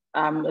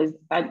 do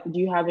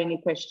you have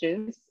any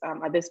questions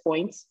at this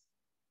point?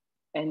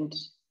 And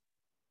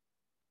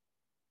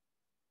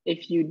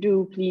if you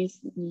do, please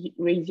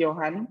raise your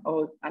hand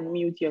or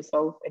unmute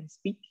yourself and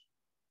speak,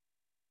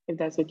 if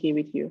that's okay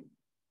with you.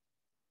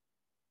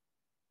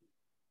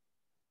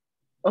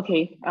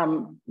 Okay,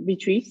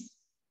 Beatrice.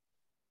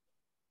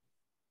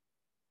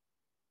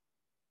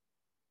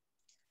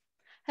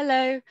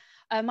 Hello,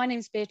 my name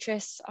is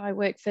Beatrice. I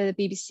work for the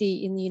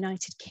BBC in the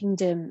United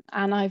Kingdom,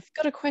 and I've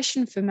got a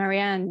question for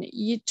Marianne.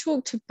 You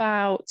talked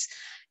about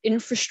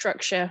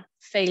infrastructure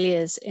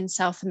failures in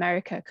South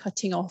America,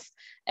 cutting off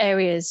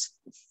areas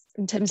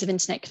in terms of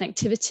internet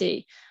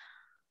connectivity.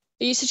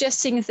 Are you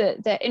suggesting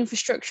that the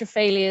infrastructure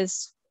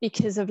failures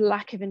because of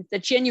lack of, the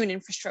genuine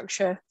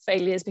infrastructure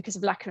failures because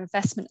of lack of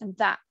investment, and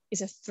that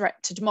is a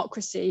threat to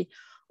democracy?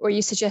 Or are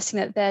you suggesting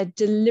that they're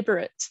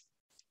deliberate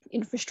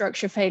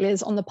infrastructure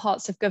failures on the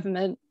parts of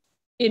government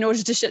in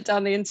order to shut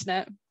down the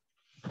internet?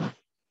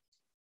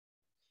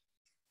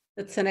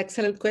 That's an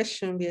excellent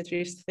question,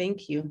 Beatrice.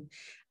 Thank you.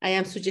 I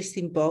am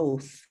suggesting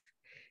both.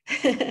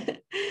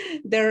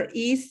 There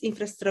is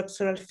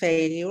infrastructural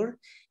failure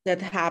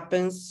that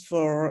happens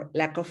for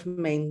lack of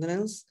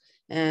maintenance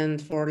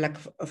and for lack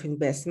of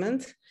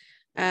investment.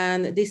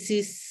 And this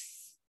is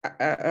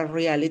a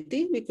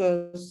reality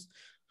because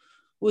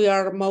we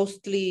are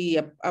mostly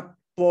a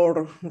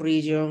poor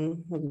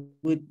region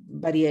with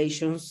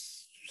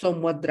variations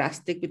somewhat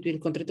drastic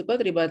between country to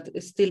country, but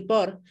still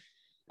poor.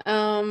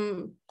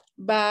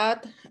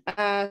 But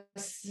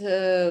as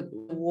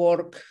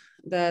work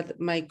that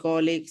my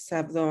colleagues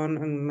have done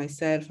and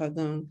myself have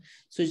done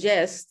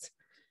suggest,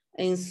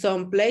 In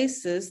some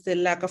places, the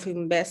lack of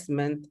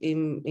investment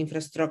in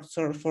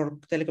infrastructure for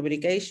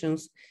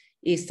telecommunications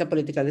is a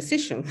political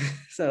decision.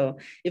 So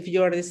if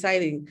you are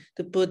deciding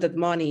to put that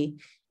money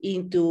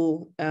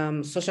into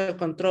social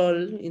control,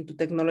 into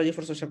technology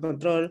for social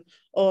control,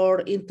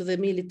 or into the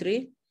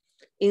military,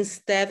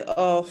 instead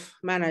of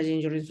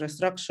managing your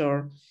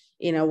infrastructure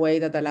in a way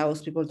that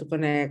allows people to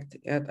connect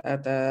at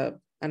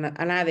an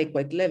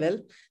adequate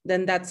level,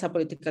 then that's a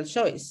political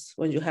choice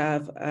when you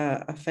have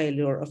a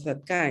failure of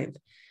that kind.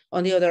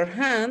 On the other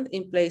hand,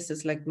 in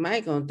places like my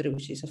country,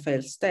 which is a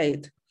failed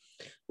state,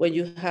 when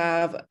you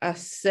have a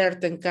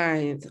certain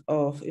kind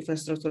of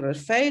infrastructural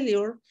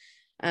failure,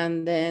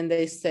 and then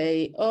they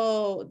say,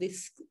 oh,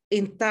 this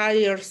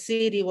entire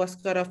city was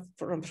cut off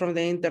from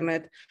the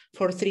internet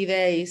for 3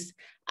 days.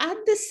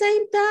 At the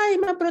same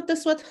time, a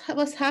protest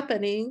was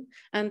happening,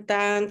 and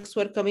tanks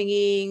were coming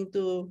in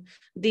to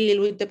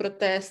deal with the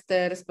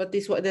protesters, but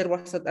there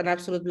was an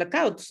absolute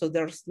blackout, so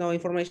there's no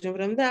information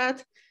from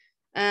that.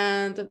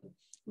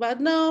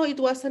 But no, it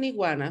was an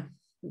iguana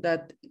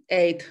that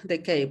ate the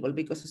cable,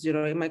 because as you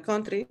know, in my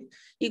country,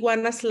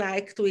 iguanas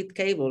like to eat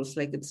cables,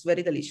 like it's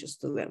very delicious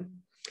to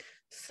them.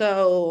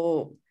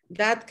 So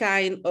that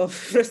kind of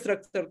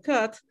infrastructure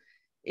cut,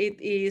 it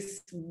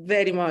is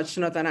very much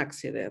not an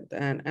accident.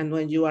 And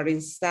when you are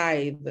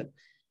inside,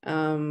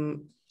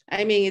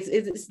 I mean,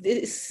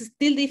 it's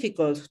still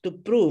difficult to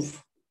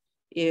prove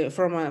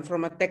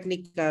from a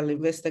technical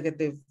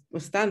investigative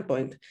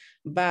standpoint,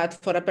 but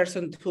for a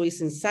person who is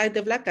inside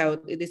the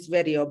blackout, it is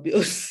very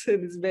obvious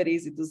and it's very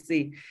easy to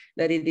see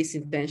that it is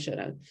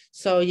intentional.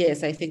 So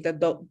yes, I think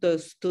that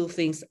those two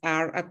things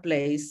are at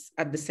place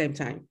at the same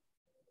time.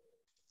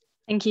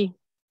 Thank you.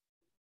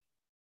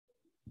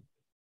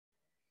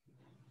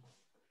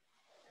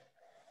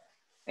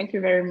 Thank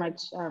you very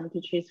much,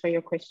 Beatrice, for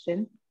your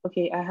question.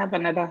 Okay, I have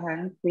another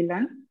hand,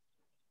 Wilan.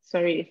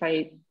 Sorry if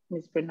I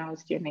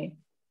mispronounced your name.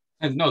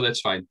 No, that's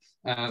fine.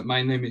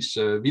 My name is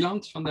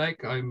Wieland van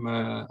Dijk.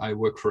 I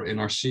work for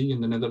NRC in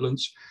the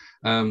Netherlands.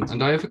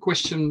 And I have a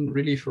question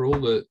really for all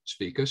the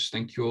speakers.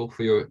 Thank you all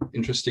for your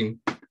interesting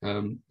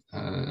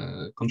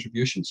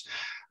contributions.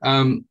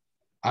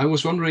 I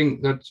was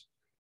wondering that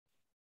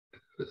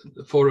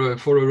for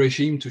a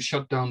regime to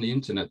shut down the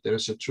internet,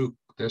 there's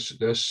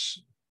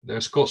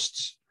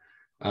costs.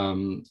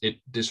 It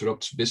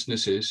disrupts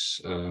businesses.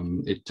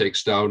 It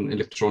takes down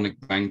electronic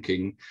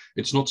banking.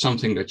 It's not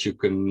something that you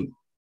can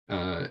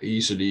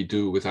easily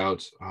do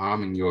without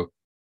harming your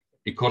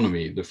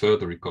economy, the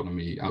further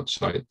economy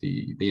outside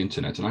the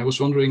internet. And I was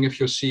wondering if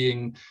you're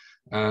seeing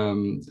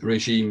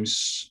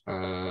regimes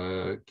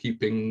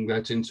keeping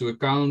that into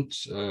account,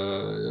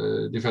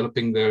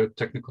 developing their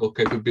technical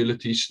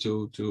capabilities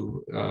to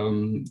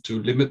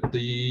limit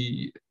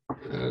these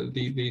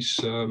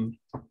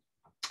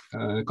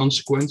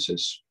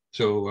consequences.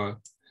 So,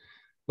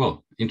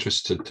 well,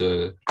 interested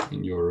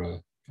in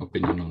your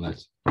opinion on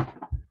that.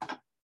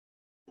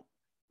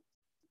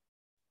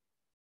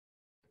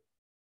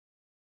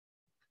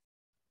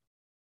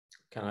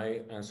 Can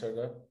I answer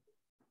that?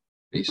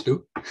 Please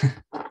do.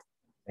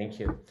 Thank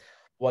you.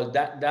 Well,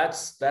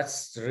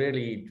 that's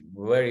really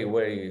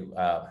very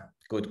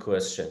good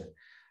question.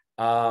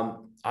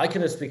 I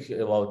can speak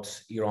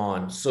about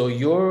Iran. So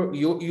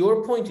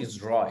your point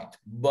is right,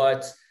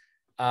 but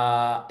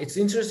it's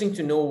interesting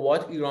to know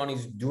what Iran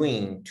is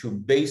doing to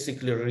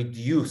basically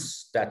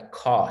reduce that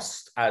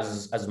cost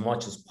as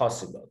much as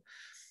possible.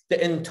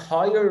 The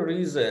entire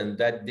reason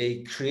that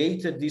they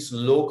created this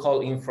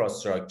local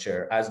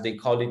infrastructure, as they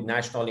call it,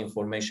 National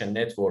Information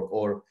Network,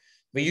 or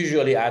we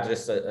usually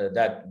address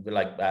that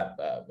like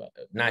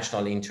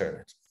National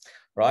Internet,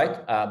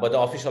 right? But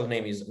the official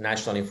name is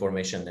National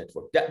Information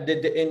Network.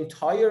 The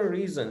entire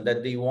reason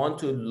that they want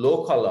to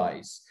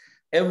localize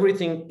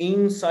everything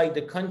inside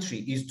the country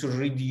is to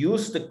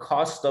reduce the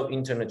cost of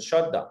internet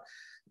shutdown.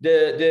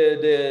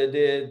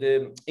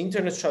 The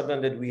internet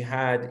shutdown that we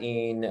had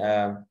in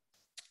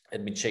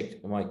let me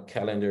check my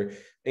calendar.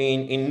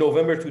 In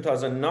November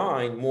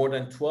 2009, more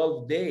than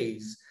 12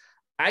 days,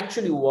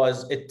 actually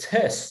was a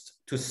test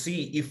to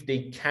see if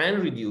they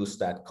can reduce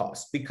that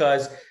cost.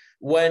 Because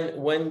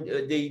when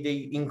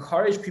they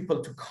encourage people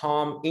to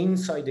come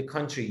inside the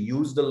country,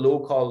 use the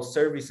local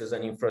services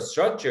and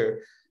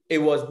infrastructure, it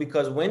was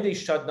because when they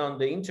shut down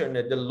the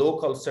internet, the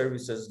local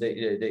services,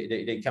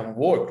 they can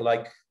work.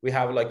 Like we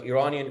have like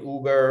Iranian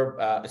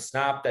Uber,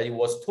 Snap, that it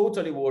was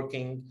totally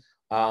working.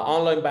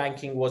 Online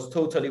banking was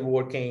totally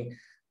working.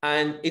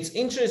 And it's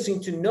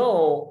interesting to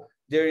know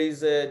there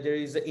is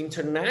an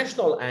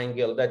international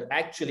angle that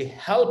actually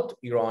helped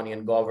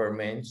Iranian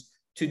governments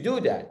to do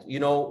that. You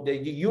know, the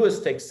US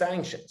takes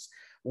sanctions.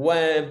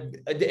 When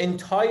the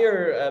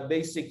entire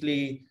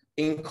basically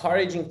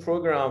encouraging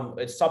program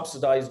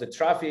subsidized the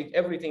traffic,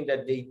 everything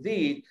that they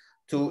did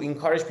to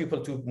encourage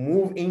people to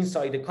move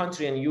inside the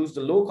country and use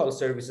the local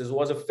services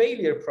was a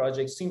failure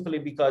project simply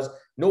because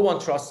no one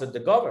trusted the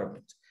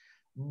government.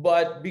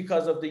 But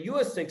because of the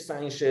US tech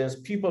sanctions,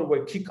 people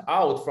were kicked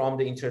out from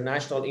the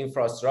international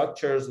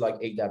infrastructures like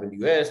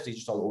AWS,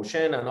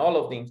 DigitalOcean, and all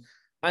of these.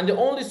 And the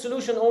only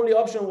solution, only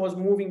option was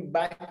moving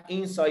back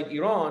inside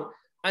Iran.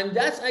 And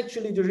that's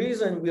actually the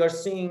reason we are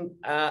seeing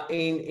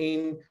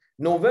in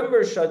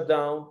November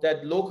shutdown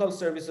that local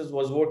services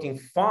was working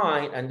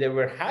fine and they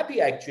were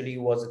happy. Actually,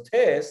 it was a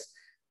test,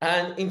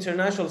 and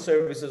international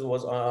services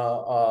was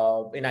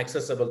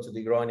inaccessible to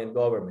the Iranian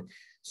government.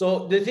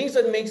 So the things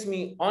that makes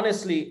me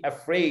honestly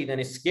afraid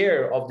and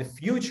scared of the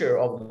future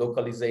of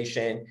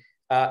localization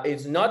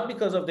is not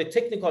because of the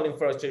technical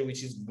infrastructure,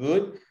 which is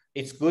good.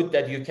 It's good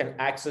that you can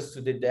access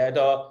to the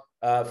data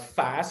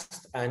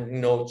fast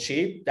and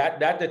cheap.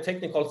 That the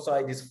technical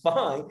side is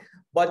fine,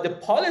 but the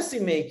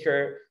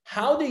policymaker,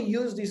 how they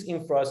use this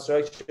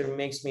infrastructure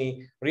makes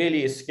me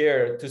really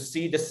scared to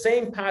see the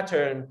same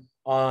pattern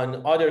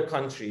on other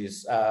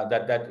countries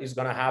that is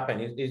going to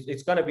happen.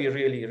 It's going to be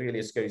really, really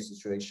a scary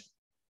situation.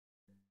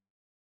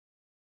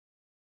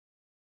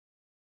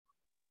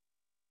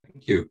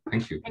 Thank you.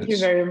 Thank you. Thank you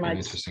very much.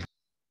 Interesting.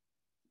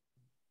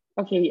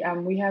 Okay,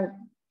 we have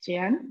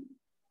Jian.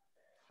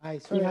 Hi,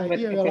 sorry, I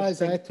didn't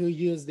realize I had to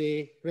use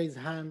the raise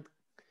hand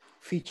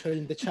feature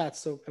in the chat,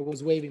 so I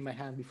was waving my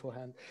hand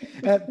beforehand.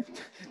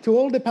 To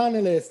all the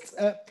panelists,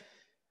 I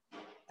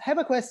have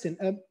a question.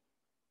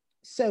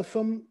 So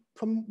from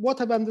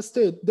what I've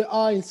understood, there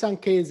are in some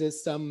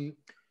cases some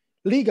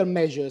legal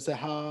measures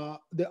that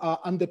are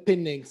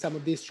underpinning some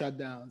of these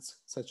shutdowns,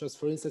 such as,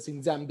 for instance,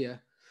 in Zambia.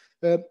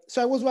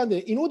 So I was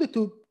wondering, in order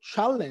to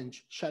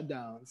challenge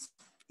shutdowns,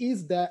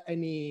 is there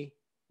any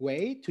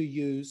way to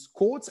use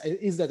courts?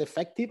 Is that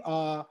effective?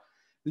 Are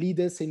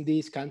leaders in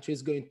these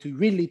countries going to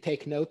really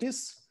take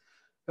notice?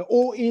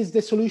 Or is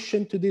the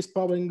solution to this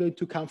problem going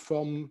to come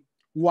from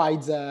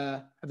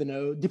wider, I don't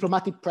know,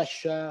 diplomatic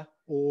pressure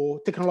or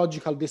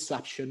technological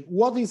disruption?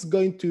 What is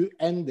going to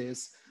end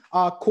this?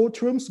 Are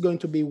courtrooms going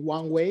to be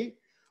one way,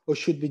 or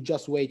should we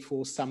just wait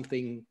for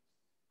something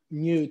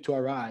new to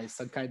arise,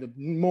 some kind of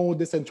more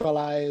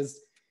decentralized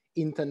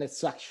internet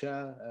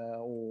structure,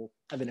 or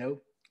I don't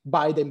know,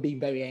 Biden being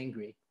very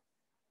angry?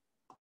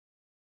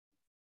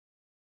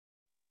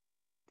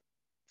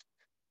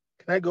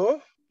 Can I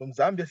go from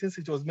Zambia since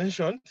it was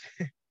mentioned?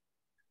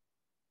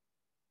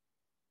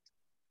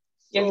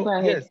 Yes, go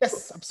ahead.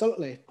 Yes,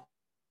 absolutely.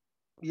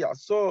 Yeah,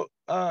 so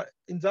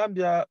in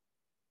Zambia,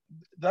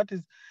 that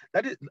is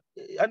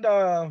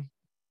under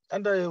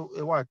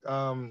what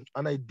an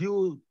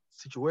ideal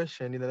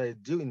situation, in an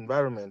ideal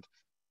environment.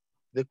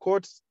 The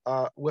courts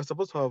were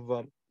supposed to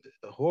have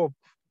hope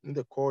in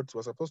the courts.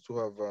 Were supposed to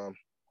have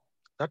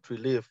that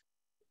relief,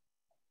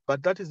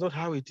 but that is not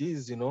how it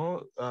is,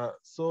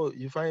 So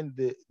you find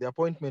the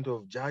appointment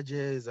of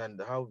judges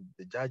and how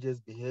the judges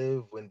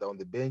behave when they're on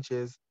the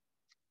benches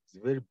is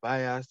very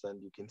biased,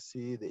 and you can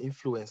see the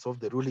influence of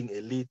the ruling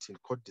elite in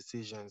court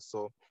decisions.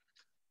 So,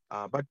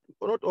 but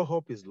not all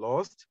hope is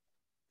lost.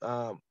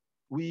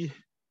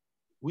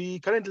 We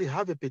currently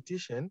have a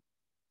petition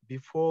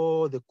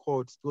before the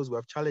courts, those who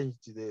have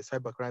challenged the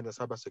Cybercrime and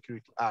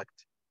Cybersecurity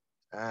Act,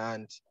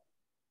 and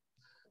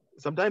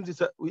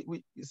sometimes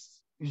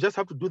you just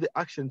have to do the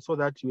action so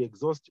that you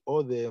exhaust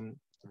all the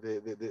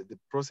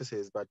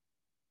processes. But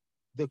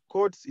the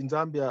courts in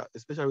Zambia,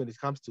 especially when it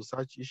comes to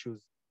such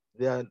issues,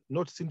 they are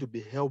not seen to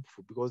be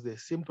helpful because they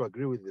seem to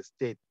agree with the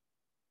state.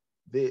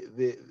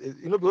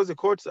 Because the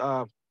courts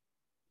are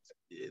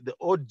the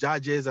old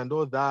judges and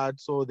all that,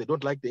 so they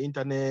don't like the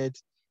internet.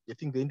 They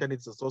think the internet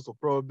is a source of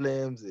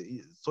problems,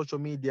 social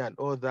media and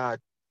all that.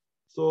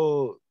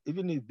 So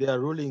even if their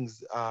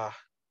rulings are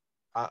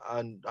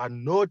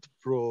not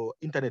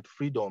pro-internet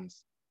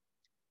freedoms,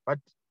 but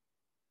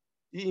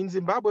in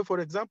Zimbabwe, for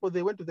example,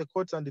 they went to the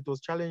courts and it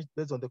was challenged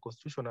based on the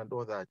constitution and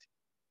all that.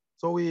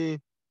 So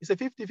it's a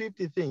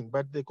 50-50 thing,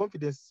 but the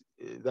confidence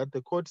that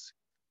the courts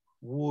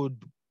would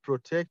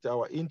protect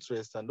our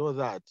interests and all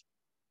that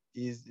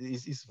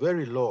is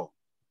very low.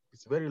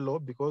 It's very low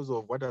because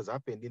of what has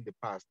happened in the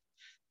past.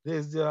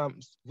 There's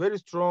very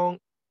strong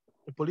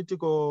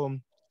political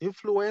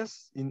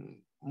influence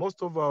in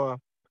most of our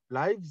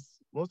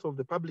lives, most of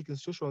the public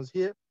institutions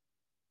here,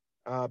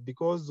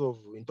 because of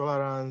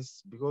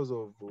intolerance, because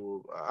of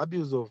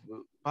abuse of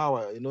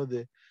power,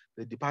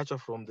 the departure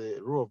from the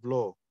rule of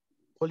law,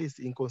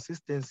 policy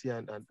inconsistency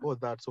and all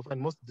that. So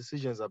and most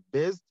decisions are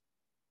based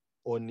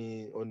on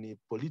a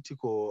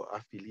political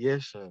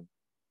affiliation.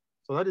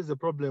 So that is the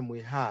problem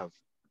we have.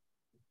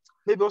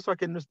 Maybe also I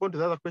can respond to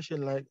the other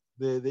question, like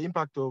the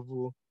impact of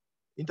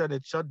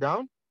internet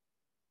shutdown.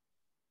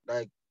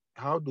 Like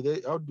how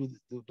do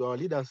our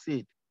leaders see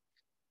it?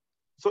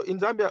 So in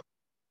Zambia,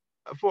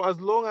 for as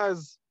long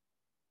as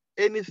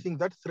anything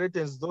that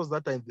threatens those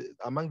that are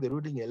among the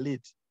ruling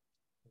elite,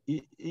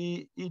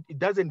 it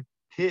doesn't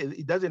care,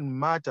 it doesn't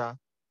matter,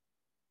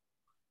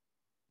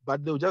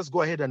 but they'll just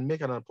go ahead and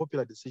make an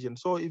unpopular decision.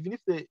 So even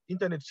if the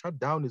internet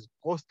shutdown is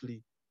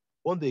costly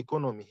on the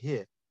economy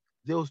here,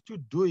 they'll still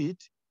do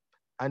it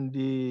and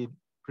they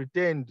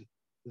pretend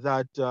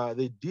that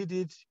they did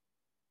it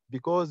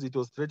because it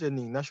was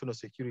threatening national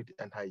security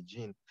and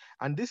hygiene.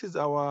 And this is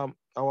our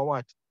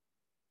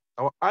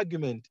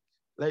argument.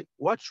 Like,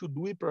 what should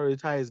we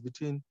prioritize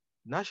between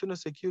national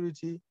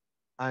security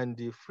and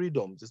the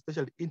freedoms,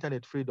 especially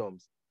internet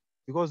freedoms,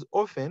 because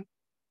often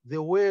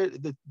the way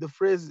the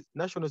phrase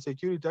national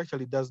security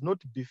actually does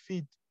not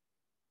befit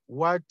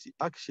what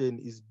action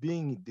is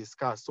being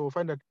discussed. So I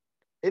find that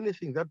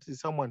anything that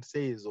someone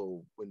says,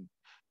 or when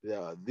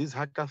there are these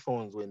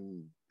hackathons,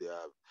 when there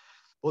are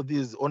all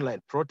these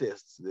online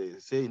protests, they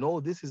say, no,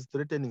 this is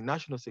threatening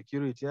national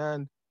security.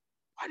 And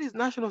what is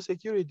national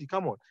security?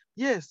 Come on.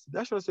 Yes,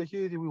 national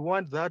security, we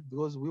want that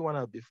because we want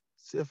to be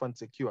safe and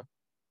secure.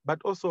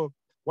 But also,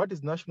 what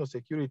is national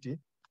security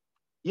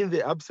in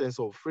the absence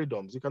of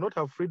freedoms? You cannot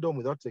have freedom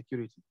without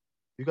security.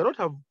 You cannot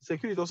have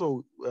security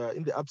also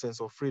in the absence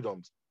of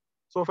freedoms.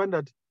 So I find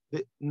that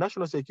the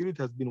national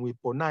security has been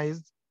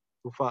weaponized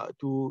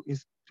to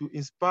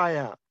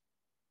inspire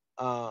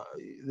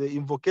the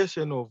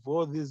invocation of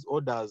all these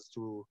orders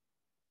to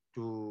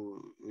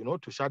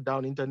shut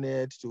down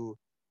internet, to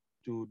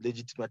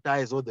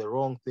legitimize all the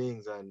wrong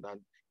things, and it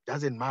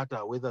doesn't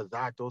matter whether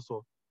that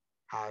also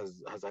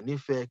has an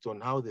effect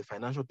on how the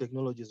financial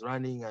technology is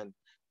running and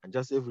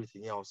just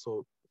everything else.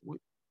 So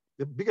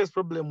the biggest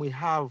problem we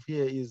have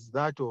here is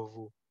that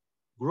of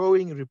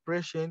growing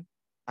repression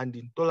and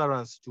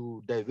intolerance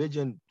to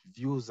divergent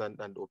views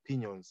and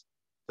opinions.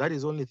 That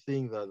is the only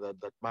thing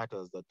that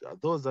matters, that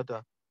those that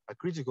are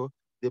critical,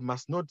 they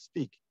must not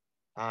speak.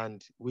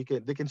 And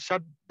they can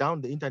shut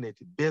down the internet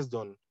based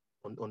on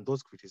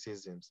those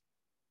criticisms.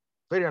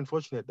 Very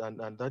unfortunate,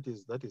 and that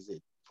is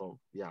it. Thank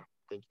you.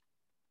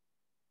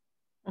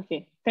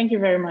 Okay, thank you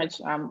very much,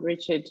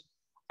 Richard.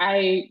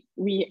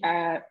 We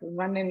are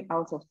running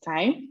out of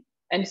time,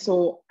 and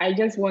so I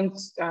just want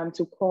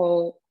to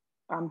call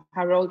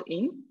Harold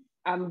in.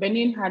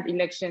 Benin had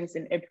elections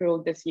in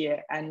April this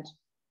year, and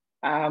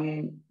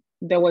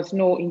there was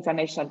no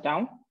internet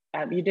shutdown.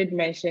 You did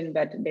mention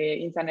that the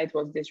internet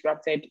was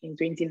disrupted in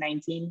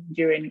 2019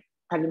 during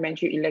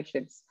parliamentary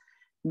elections,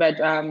 but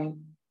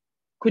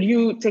could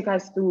you take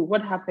us through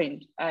what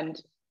happened?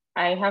 And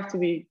I have to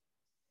be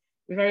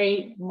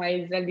very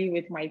miserly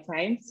with my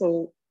time,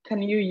 so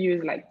can you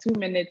use like 2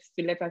 minutes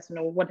to let us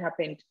know what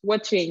happened,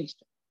 what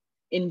changed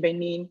in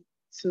Benin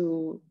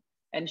to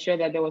ensure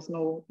that there was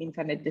no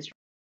internet disruption?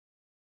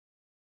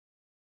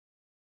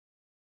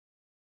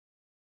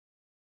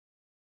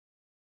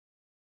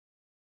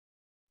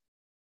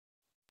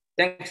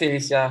 Thanks,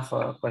 Felicia,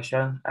 for the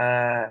question.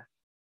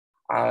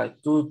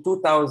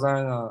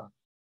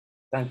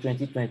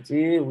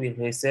 2020, we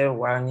received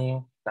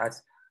warning that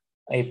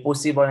a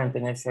possible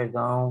internet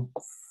shutdown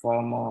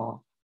from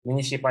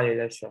municipal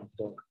election.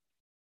 So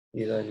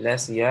it's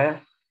last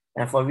year,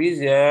 and for this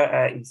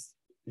year,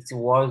 it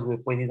was the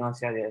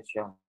presidential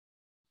election.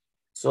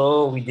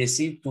 So we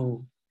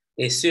decided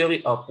a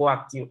series of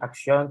proactive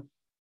actions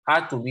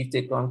had to be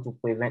taken to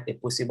prevent a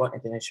possible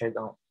internet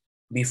shutdown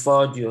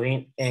before,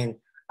 during, and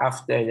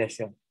after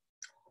election.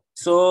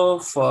 So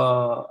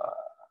for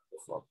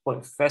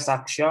first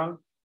action,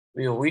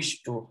 we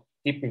wish to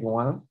keep in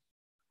one.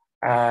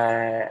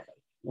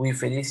 With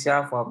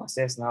Felicia from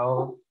Access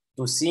Now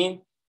to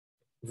see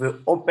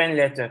the open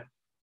letter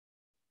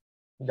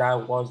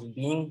that was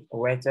being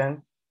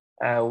written,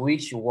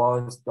 which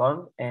was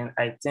done, and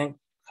I thank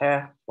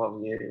her for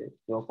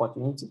the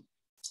opportunity.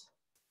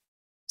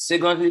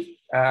 Secondly,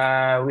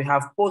 we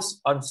have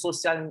posts on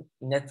social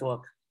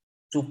network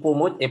to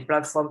promote a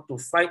platform to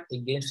fight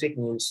against fake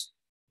news.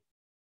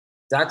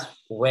 That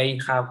way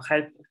have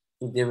helped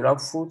to develop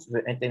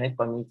the internet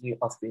community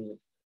of Benin.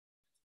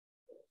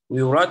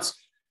 We wrote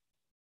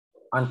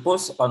and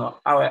post on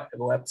our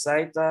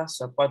website,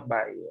 supported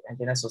by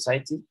Internet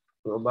Society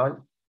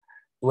Global,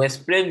 to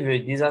explain the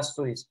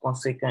disastrous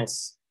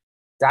consequences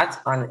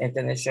that an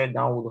internet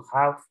shutdown would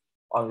have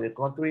on the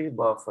country,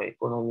 both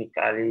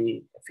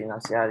economically,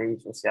 financially,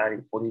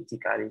 socially,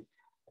 politically,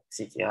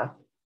 etc.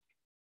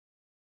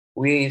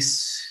 We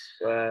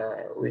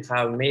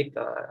have made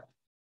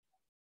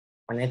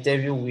an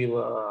interview with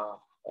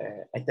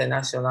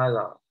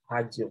international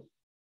radio,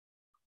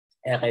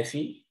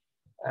 RFI,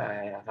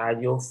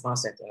 Radio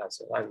France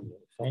Internationale in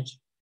French,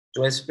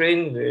 to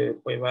explain the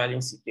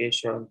prevailing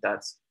situation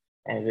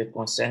and the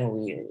concern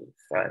we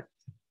felt.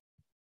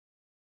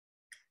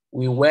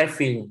 We were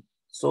feeling.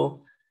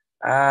 So,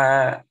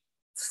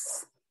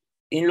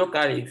 in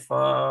locally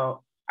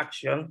for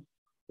action,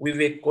 with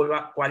a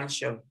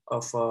coalition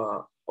of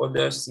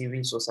other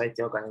civil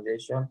society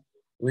organizations,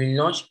 we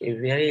launched a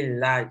very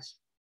large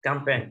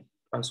campaign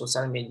on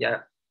social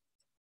media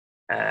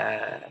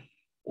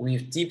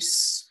with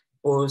tips,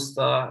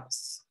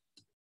 posters,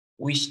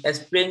 which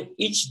explain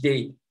each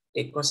day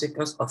a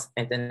consequence of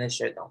internet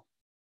shutdown,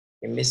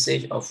 a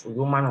message of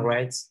human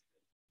rights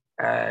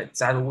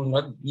that will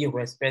not be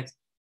respected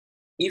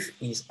if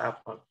it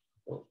happens.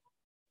 So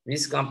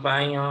this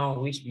campaign,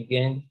 which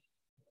began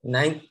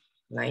 9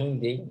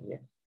 days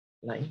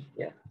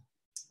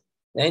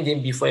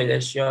before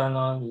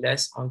election,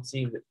 less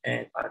until the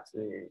end at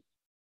the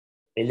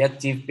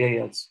elective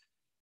periods.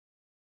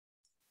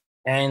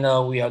 And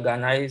we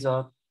organized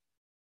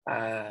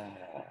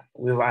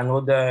with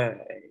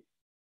another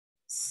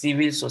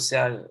civil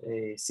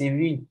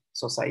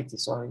society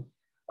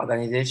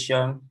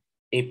organization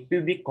a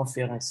public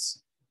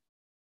conference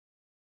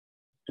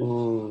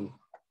to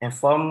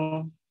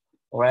inform,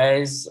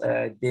 raise,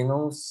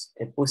 denounce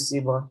a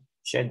possible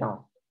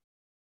shutdown.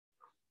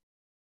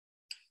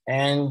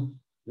 And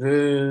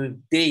the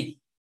day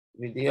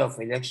of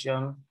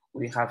election,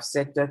 we have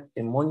set up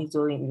a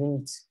monitoring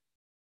unit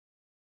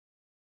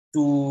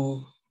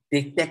to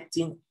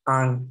detecting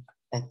an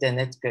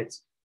internet cut.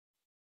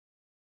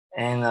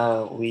 And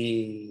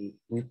we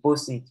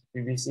post it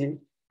publicly,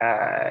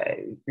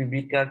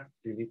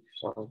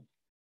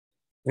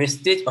 the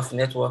state of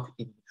network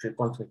in the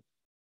country.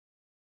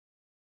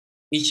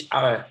 Each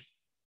hour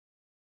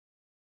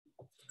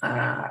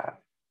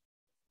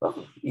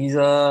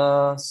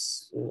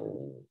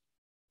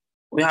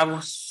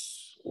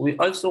we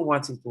also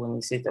wanted to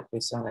initiate a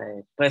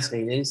press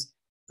release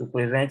to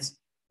prevent,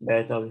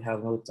 but we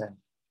have no time.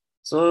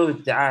 So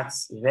that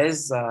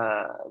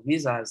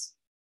these are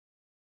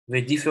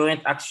the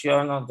different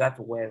actions that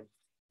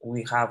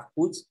we have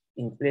put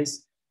in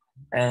place.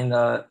 And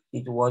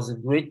it was a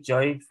great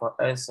joy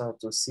for us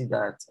to see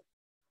that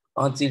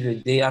until the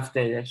day after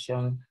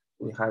election,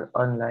 we had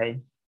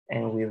online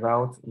and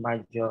without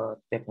major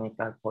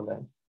technical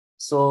problem.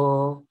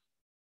 So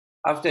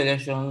after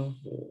election,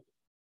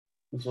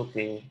 it's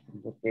okay.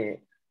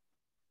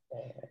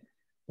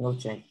 No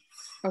change.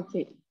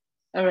 Okay.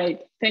 All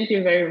right. Thank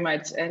you very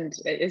much. And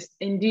it's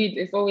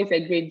always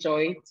a great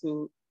joy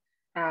to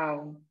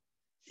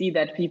see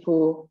that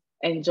people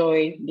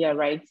enjoy their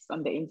rights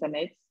on the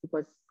internet,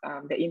 because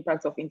the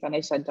impacts of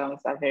internet shutdowns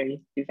are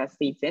very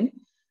devastating.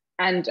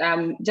 And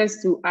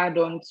just to add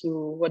on to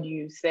what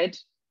you said,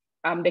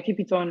 the Keep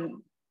It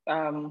On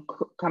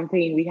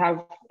campaign, we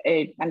have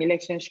an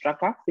elections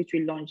tracker, which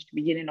we launched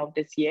beginning of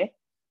this year.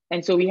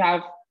 And so we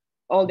have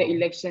all the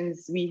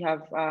elections we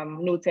have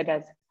noted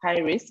as high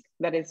risk,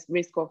 that is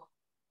risk of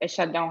a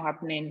shutdown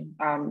happening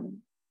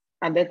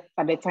at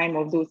the time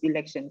of those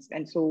elections.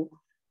 And so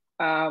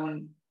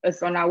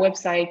it's on our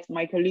website.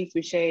 My colleagues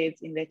will share it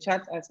in the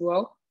chat as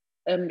well.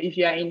 If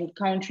you are in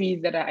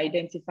countries that are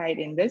identified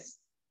in this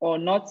or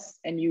not,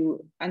 and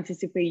you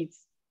anticipate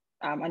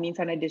an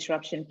internet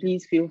disruption,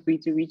 please feel free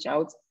to reach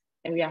out,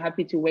 and we are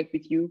happy to work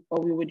with you,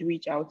 or we would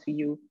reach out to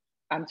you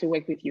to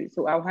work with you.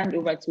 So I'll hand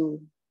over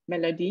to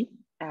Melody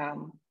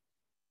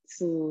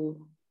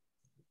to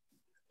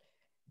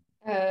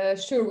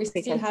sure, we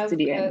still have to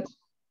the end.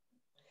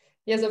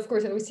 Yes, of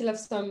course, and we still have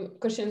some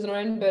questions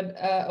around, but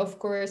of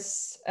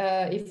course,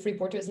 if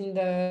reporters in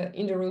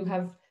the room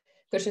have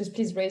questions,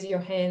 please raise your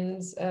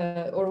hands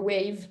or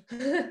wave,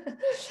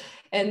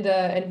 and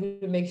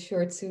we'll make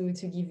sure to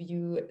give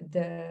you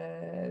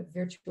the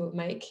virtual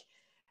mic.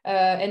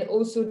 And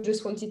also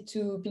just wanted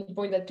to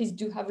pinpoint that please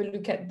do have a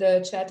look at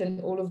the chat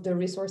and all of the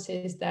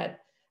resources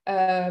that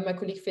my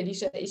colleague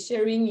Felicia is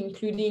sharing,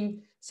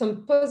 including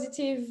some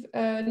positive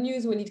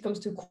news when it comes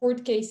to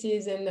court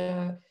cases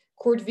and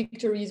court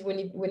victories when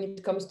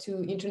it comes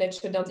to internet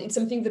shutdowns. It's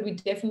something that we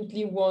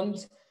definitely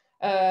want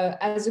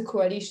as a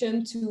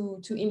coalition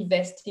to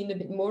invest in a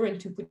bit more and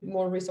to put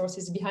more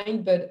resources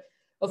behind. But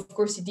of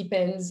course, it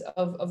depends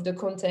on the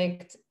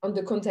context,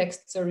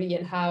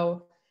 and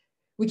how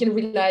we can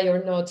rely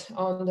or not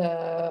on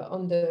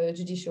the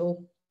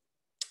judicial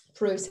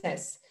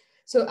process.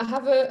 So I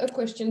have a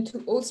question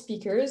to all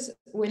speakers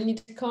when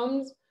it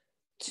comes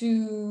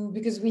to,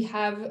 because we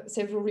have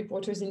several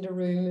reporters in the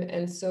room,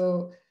 and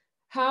so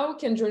how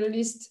can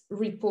journalists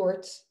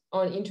report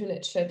on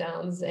internet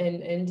shutdowns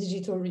and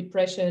digital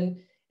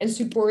repression and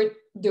support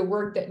the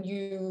work that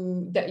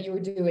you're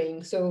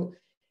doing? So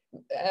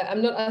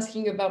I'm not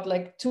asking about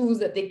like tools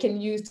that they can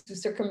use to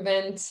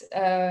circumvent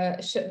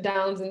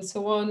shutdowns and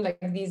so on, like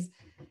these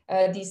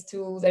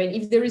tools. I mean,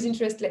 if there is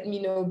interest, let me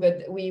know.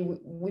 But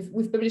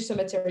we've published some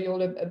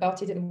material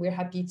about it, and we're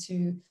happy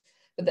to.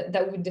 But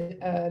that would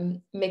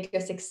make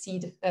us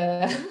exceed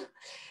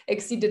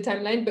the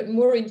timeline. But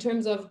more in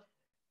terms of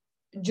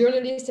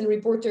journalists and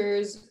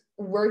reporters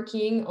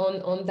working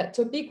on that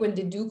topic when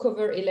they do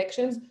cover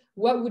elections,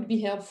 what would be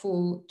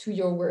helpful to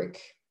your work?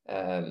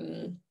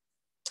 And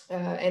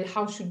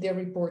how should they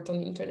report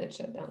on internet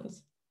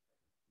shutdowns?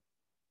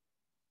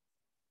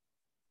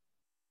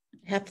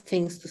 I have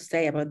things to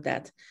say about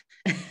that.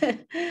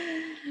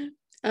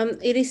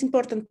 It is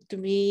important to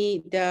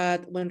me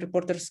that when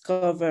reporters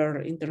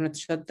cover internet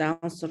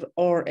shutdowns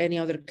or any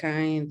other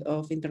kind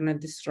of internet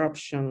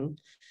disruption,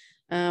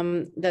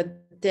 that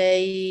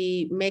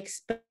they make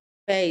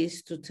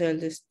space to tell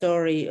the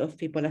story of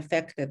people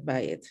affected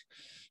by it.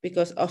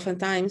 Because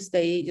oftentimes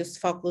they just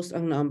focus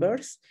on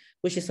numbers,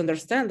 which is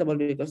understandable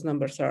because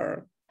numbers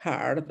are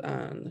hard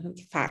and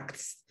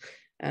facts,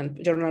 and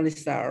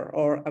journalists are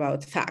all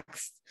about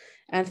facts.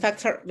 And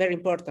facts are very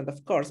important,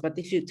 of course, but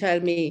if you tell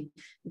me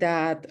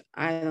that,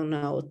 I don't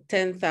know,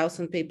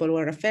 10,000 people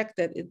were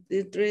affected,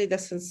 it really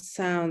doesn't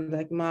sound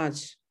like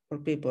much for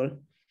people.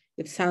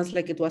 It sounds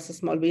like it was a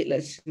small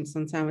village in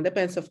some time. It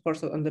depends, of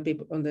course, on the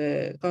people, on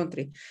the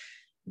country.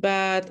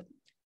 But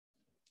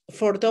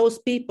for those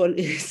people,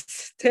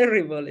 it's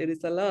terrible. It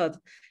is a lot.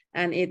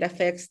 and it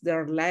affects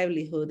their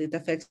livelihood. It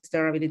affects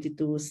their ability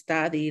to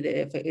study.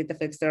 It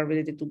affects their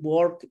ability to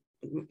work,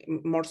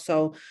 more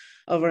so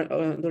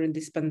during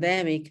this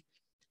pandemic.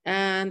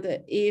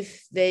 And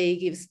if they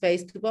give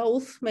space to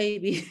both,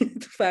 maybe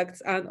to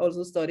facts and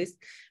also stories,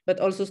 but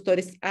also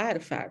stories are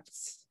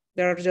facts.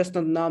 They're just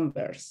not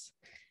numbers.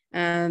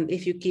 And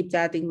if you keep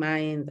that in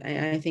mind,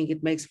 I think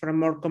it makes for a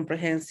more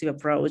comprehensive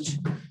approach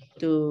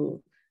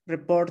to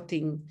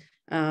reporting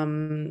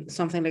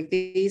something like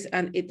this.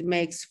 And it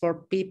makes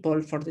for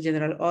people, for the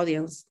general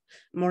audience,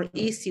 more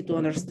easy to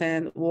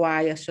understand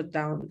why a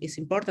shutdown is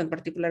important,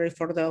 particularly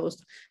for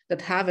those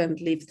that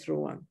haven't lived through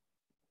one.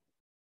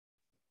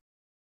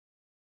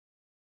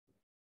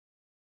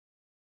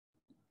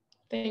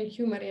 Thank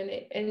you,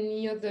 Marianne.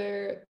 Any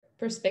other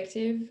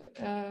perspective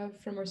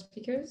from our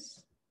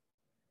speakers?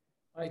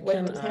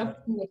 What is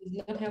helpful, what is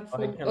not helpful?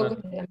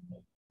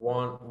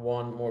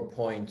 One more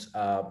point.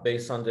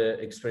 Based on the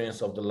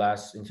experience of the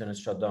last internet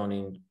shutdown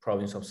in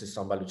province of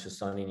Sistan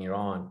Baluchistan in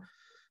Iran,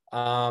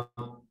 I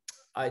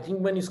think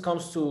when it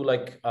comes to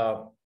like,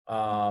 so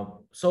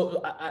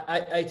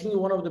I think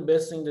one of the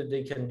best things that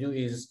they can do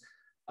is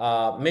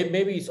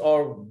maybe it's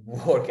our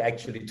work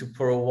actually to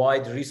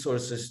provide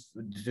resources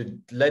to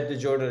let the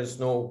journalists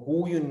know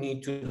who you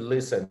need to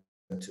listen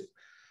to.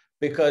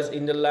 Because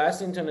in the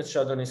last internet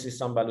shutdown in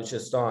Sistan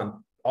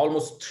Baluchistan,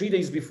 almost 3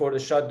 days before the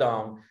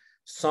shutdown,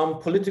 some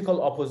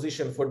political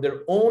opposition for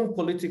their own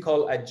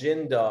political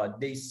agenda,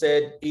 they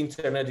said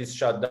internet is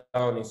shut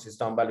down in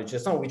Sistan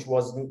Baluchistan, which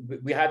was,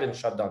 we hadn't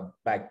shut down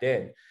back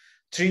then.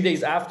 3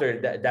 days after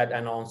that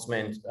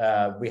announcement,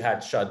 we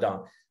had shut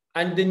down.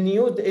 And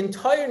the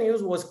entire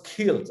news was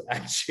killed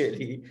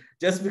actually,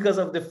 just because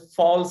of the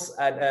false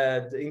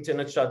the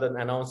internet shutdown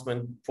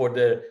announcement for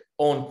their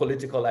own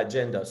political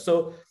agenda.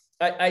 So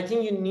I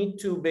think you need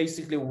to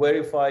basically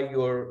verify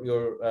your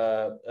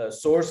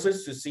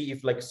sources to see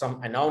if like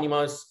some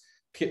anonymous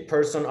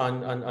person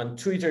on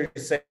Twitter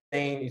is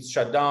saying it's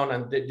shut down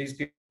and these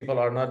people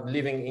are not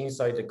living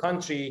inside the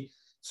country.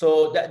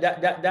 So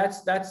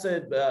that's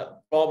a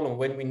problem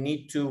when we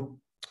need to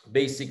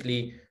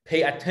basically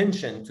pay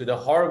attention to the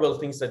horrible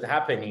things that are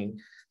happening.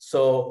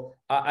 So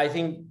I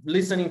think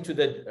listening to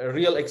the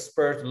real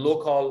expert,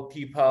 local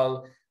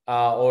people,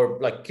 or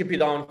like Keep It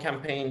Down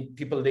campaign,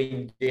 people,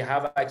 they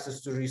have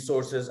access to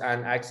resources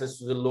and access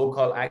to the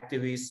local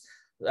activists.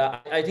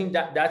 I think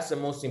that's the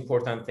most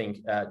important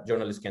thing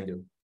journalists can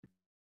do.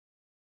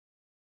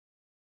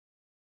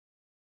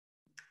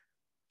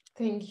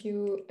 Thank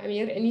you,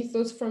 Amir. Any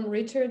thoughts from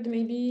Richard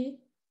maybe,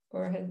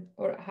 or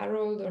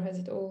Harold, or has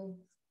it all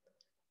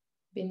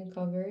been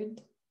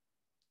covered?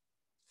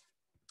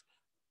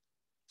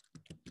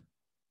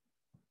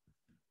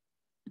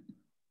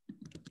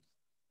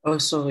 Oh,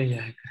 sorry.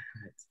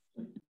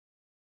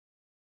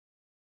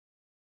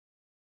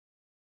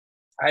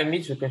 I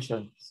missed your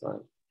question,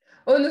 sorry.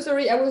 Oh, no,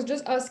 sorry. I was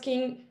just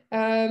asking,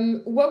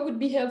 what would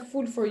be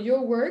helpful for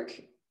your work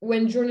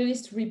when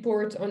journalists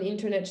report on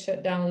internet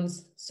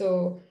shutdowns?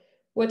 So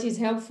what is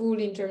helpful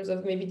in terms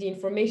of maybe the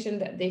information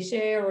that they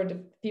share or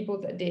the people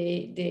that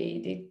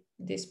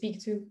they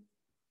speak to?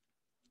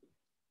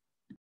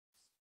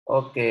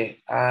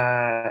 Okay,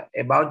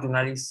 about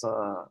journalists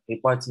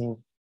reporting,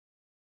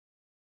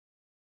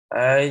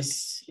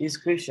 it's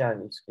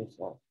crucial,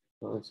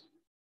 because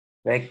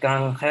they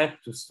can help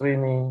to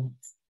streamline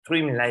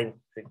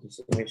the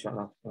dissemination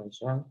of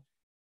information,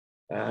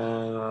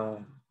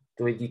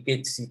 to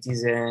educate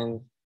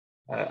citizens,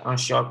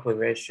 ensure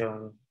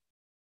prevention,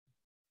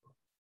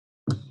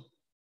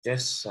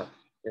 just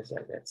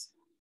like that.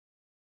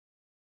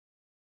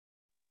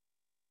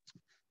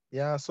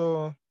 Yeah,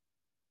 so,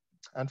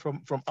 and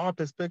from our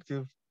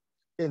perspective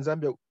in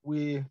Zambia,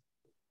 we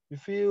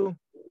feel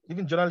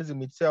even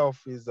journalism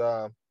itself is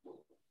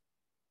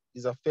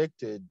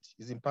affected,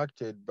 is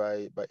impacted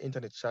by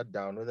internet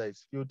shutdown, whether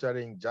it's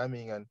filtering,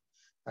 jamming, and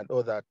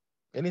all that.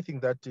 Anything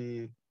that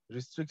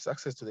restricts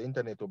access to the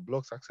internet or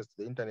blocks access to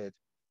the internet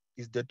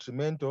is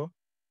detrimental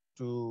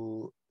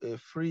to a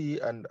free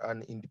and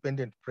an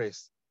independent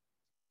press.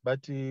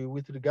 But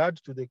with regard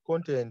to the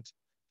content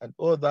and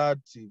all that,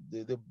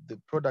 the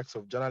products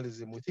of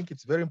journalism, we think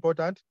it's very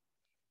important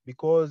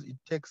because it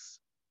takes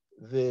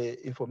the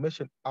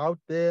information out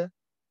there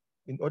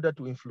in order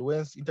to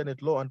influence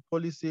internet law and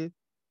policy.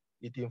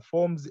 It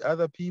informs the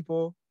other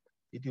people,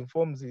 it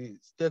informs the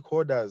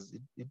stakeholders,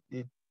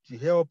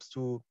 it helps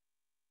to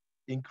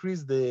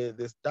increase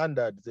the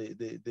standards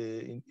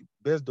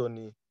based on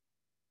the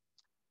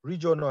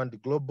regional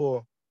and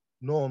global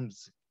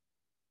norms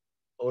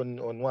on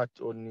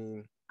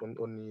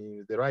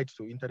the right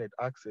to internet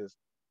access.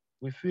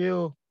 We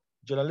feel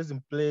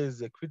journalism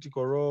plays a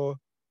critical role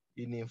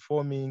in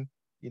informing,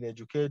 in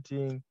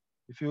educating.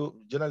 We feel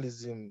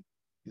journalism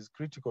is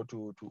critical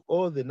to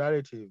all the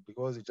narrative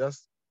because it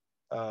just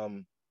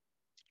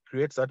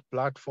creates that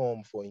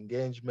platform for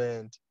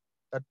engagement,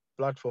 that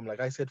platform,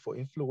 like I said, for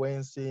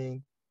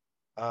influencing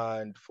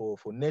and for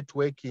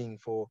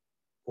networking, for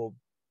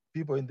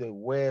people in the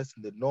West,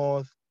 in the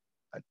North,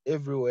 and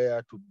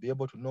everywhere to be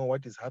able to know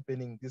what is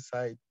happening this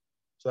side.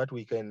 so that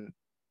we can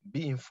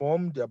be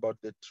informed about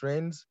the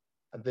trends,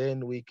 and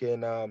then we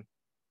can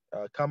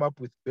come up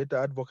with better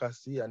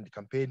advocacy and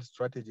campaign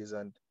strategies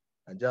and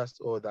just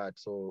all that.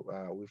 So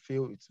we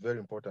feel it's very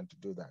important to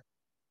do that.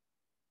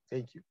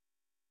 Thank you.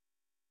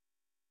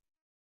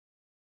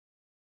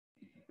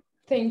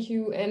 Thank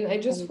you. And I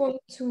just want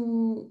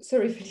to,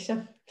 sorry,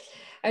 Felicia.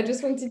 I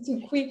just wanted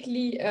to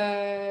quickly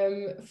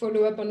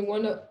follow up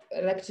on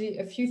actually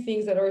a few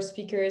things that our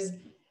speakers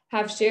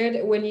have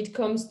shared when it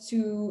comes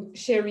to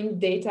sharing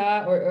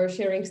data or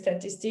sharing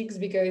statistics,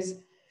 because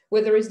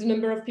whether it's the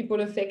number of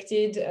people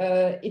affected,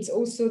 it's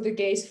also the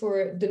case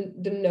for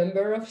the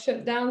number of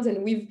shutdowns.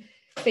 And we've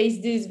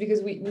faced this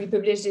because we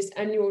publish this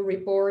annual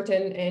report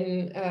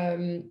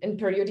and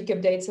periodic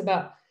updates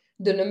about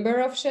the number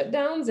of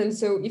shutdowns. And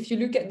so if you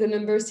look at the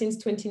numbers since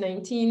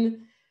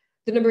 2019,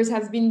 the numbers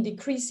have been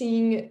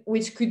decreasing,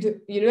 which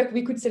could,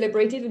 we could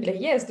celebrate it and be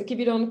like, yes, the Keep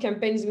It On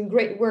campaign is doing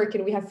great work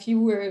and we have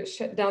fewer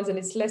shutdowns and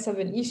it's less of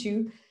an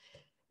issue.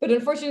 But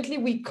unfortunately,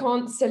 we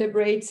can't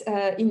celebrate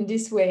in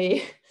this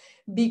way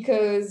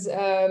because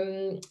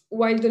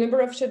while the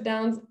number of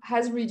shutdowns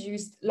has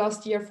reduced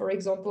last year, for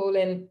example,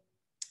 and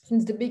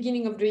since the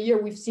beginning of the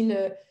year, we've seen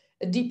a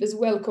dip as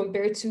well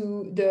compared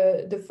to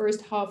the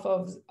first half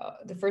of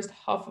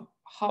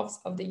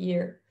the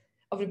year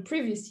of the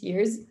previous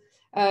years.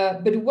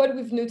 But what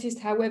we've noticed,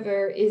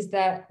 however, is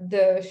that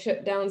the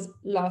shutdowns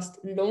last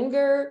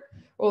longer,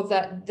 or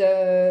that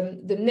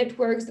the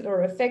networks that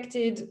are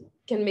affected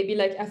can maybe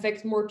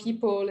affect more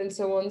people and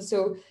so on.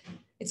 So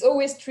it's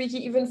always tricky,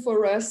 even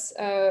for us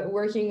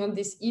working on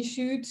this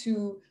issue,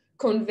 to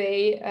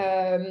convey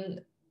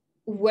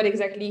what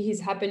exactly is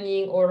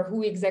happening or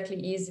who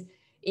exactly is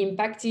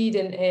impacted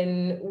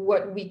and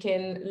what we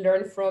can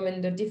learn from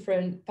and the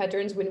different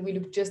patterns when we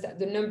look just at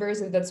the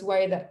numbers. And that's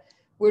why that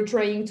we're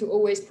trying to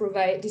always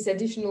provide this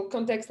additional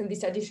context and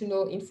this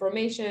additional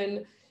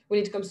information when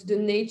it comes to the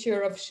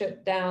nature of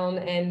shutdown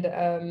and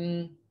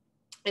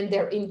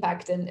their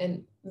impact.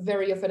 And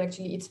very often,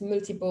 actually, it's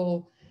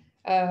multiple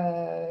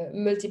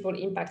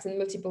impacts and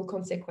multiple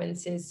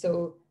consequences.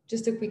 So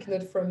just a quick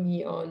note from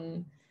me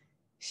on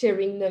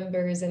sharing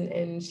numbers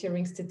and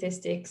sharing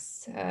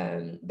statistics.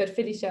 But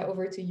Felicia,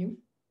 over to you.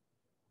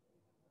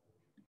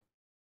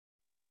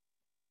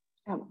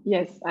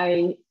 Yes,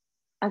 I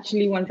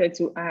actually wanted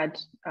to add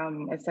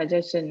a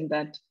suggestion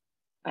that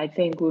I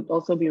think would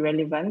also be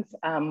relevant.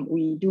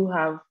 We do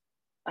have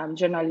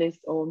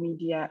journalists or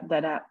media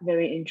that are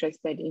very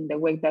interested in the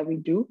work that we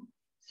do.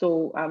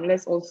 So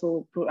let's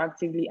also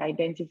proactively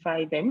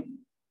identify them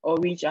or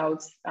reach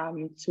out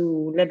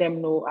to let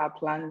them know our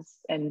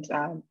plans and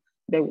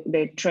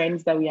the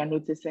trends that we are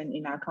noticing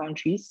in our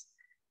countries.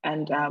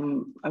 And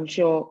I'm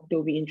sure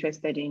they'll be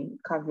interested in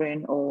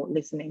covering or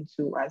listening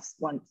to us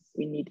once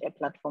we need a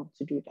platform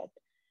to do that.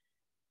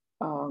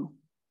 All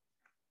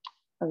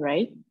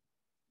right.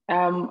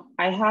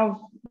 I have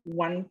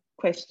one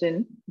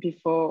question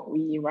before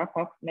we wrap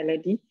up,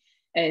 Melody.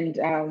 And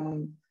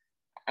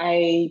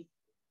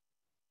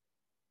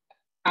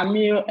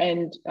Amir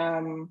and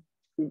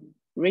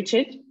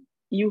Richard,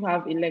 you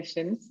have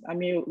elections.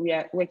 Amir, we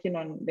are working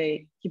on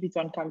the Keep It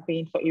On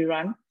campaign for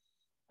Iran.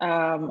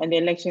 And the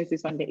elections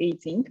is on the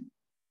 18th.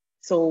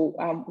 So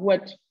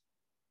what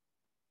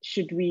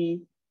should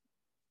we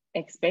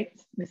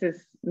expect? This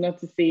is not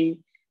to say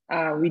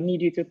we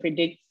need you to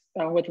predict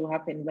what will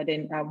happen, but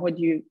then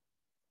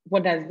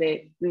what does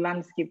the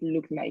landscape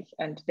look like?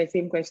 And the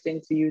same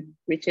question to you,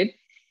 Richard.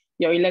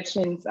 Your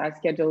elections are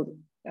scheduled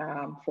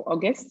for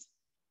August,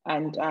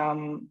 and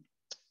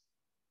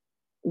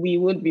we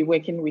would be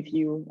working with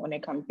you on a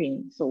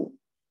campaign. So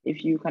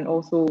if you can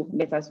also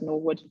let us know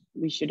what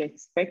we should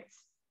expect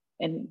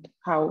and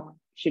how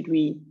should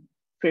we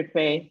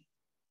prepare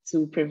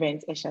to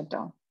prevent a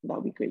shutdown, that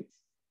would be great.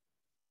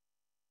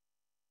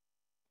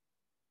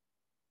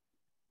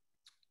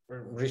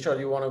 Richard,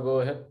 you want to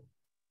go ahead?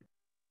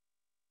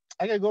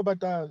 I can go,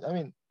 but I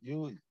mean,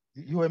 you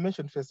were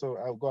mentioned first, so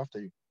I'll go after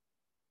you.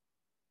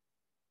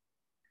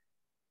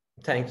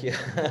 Thank you.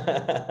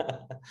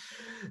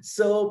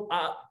 So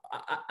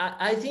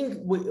I think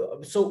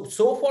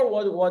so far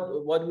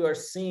what we are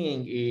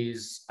seeing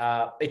is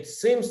it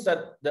seems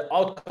that the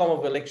outcome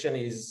of election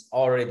is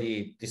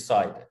already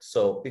decided.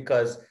 So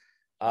because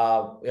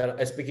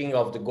speaking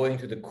of the going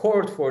to the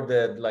court for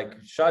the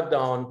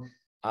shutdown,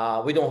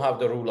 we don't have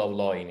the rule of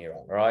law in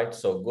Iran, right?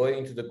 So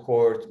going to the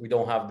court, we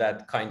don't have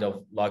that kind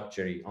of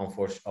luxury,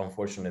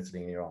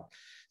 unfortunately, in Iran.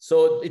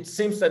 So it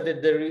seems that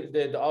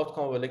the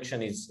outcome of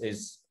election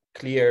is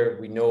clear.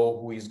 We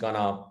know who is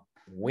gonna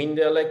win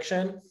the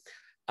election.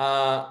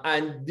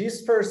 And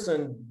this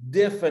person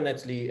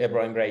definitely,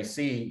 Ibrahim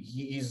Raisi,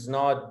 he is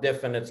not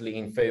definitely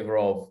in favor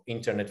of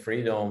internet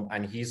freedom,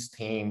 and his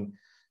team.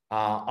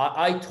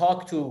 I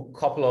talked to a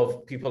couple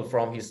of people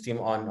from his team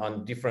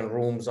on different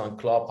rooms on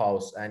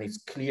Clubhouse, and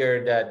it's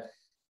clear that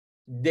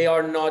they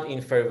are not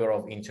in favor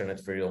of internet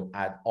freedom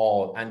at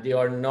all. And they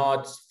are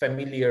not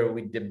familiar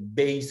with the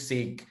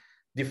basic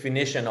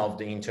definition of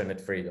the internet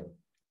freedom.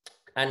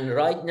 And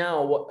right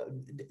now,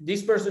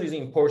 this person is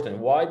important.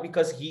 Why?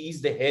 Because he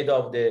is the head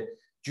of the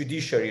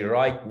judiciary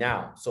right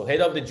now. So head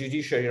of the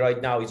judiciary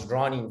right now is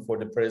running for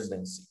the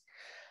presidency.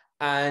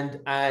 And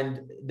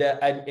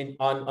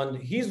on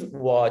his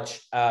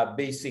watch,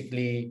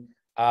 basically,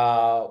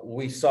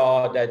 we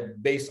saw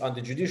that based on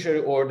the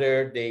judiciary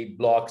order, they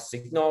blocked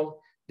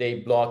Signal, they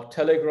blocked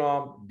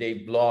Telegram, they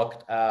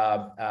blocked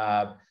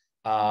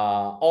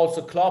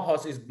also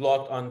Clubhouse is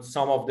blocked on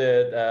some of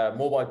the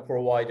mobile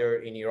provider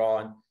in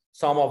Iran.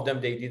 Some of them,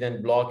 they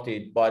didn't block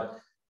it, but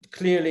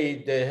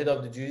clearly the head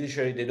of the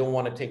judiciary, they don't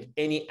want to take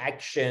any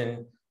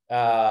action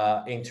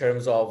in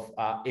terms of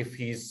if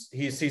he's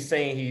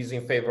saying he's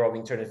in favor of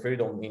internet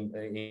freedom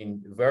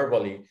in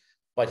verbally,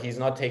 but he's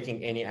not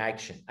taking any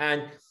action.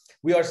 And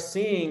we are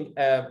seeing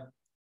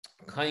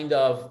kind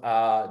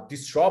of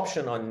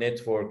disruption on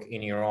network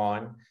in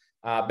Iran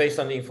based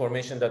on the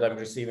information that I'm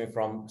receiving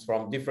from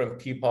different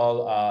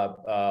people,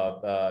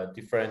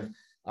 different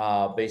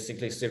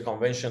basically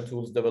circumvention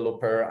tools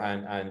developer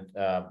and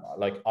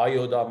like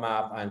IOTA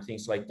map and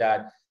things like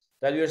that,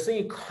 that we are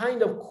seeing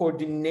kind of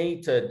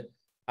coordinated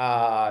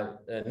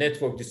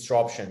network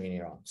disruption in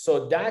Iran.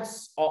 So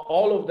that's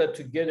all of that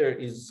together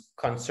is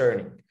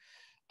concerning.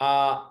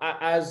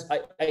 As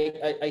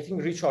I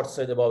think Richard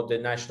said about the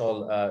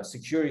national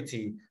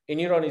security, in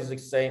Iran is the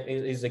same,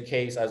 is the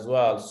case as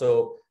well.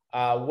 So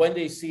when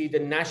they see the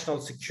national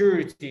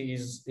security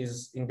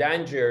is in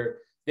danger,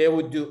 they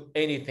would do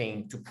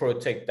anything to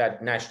protect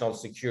that national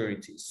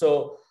security.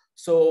 So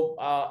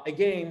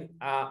again,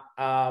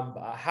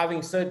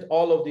 having said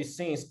all of these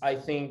things, I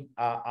think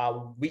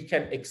we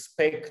can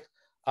expect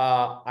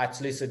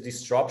at least a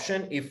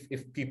disruption if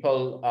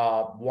people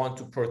want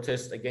to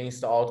protest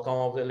against the outcome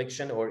of the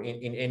election or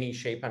in any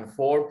shape and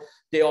form.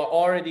 They are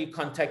already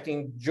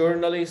contacting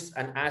journalists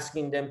and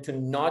asking them to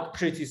not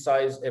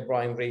criticize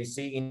Ibrahim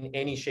Raisi in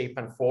any shape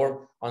and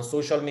form on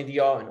social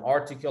media, an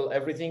article,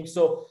 everything.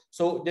 So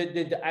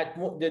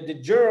the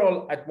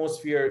general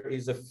atmosphere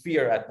is a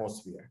fear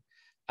atmosphere.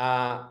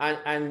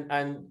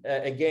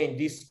 Again,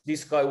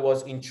 this guy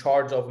was in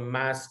charge of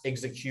mass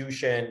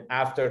execution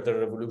after the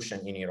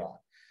revolution in Iran.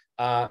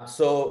 I'm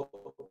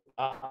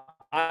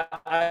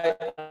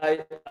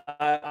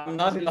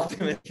not really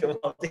optimistic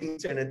about the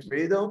internet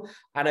freedom,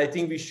 and I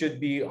think we should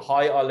be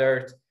high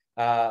alert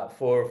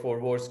for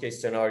worst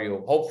case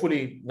scenario.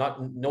 Hopefully,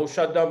 no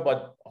shutdown,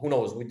 but who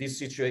knows? With this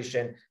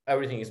situation,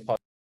 everything is possible.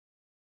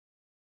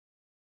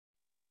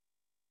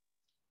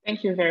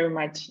 Thank you very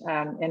much.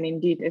 And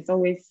indeed, it's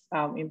always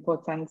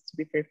important to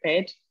be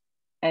prepared.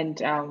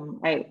 And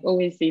I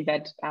always say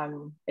that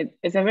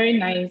it's a very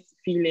nice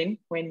feeling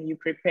when you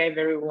prepare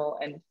very well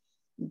and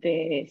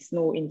there's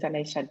no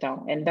internet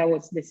shutdown. And that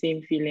was the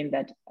same feeling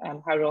that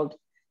Harold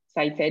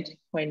cited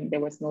when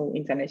there was no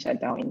internet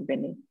shutdown in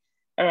Benin.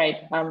 All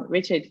right,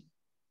 Richard.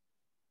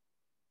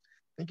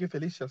 Thank you,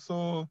 Felicia.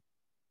 So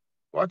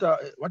what do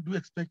we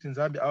expect in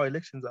Zambia? Our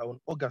elections are on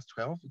August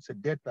 12th. It's a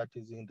date that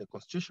is in the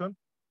constitution.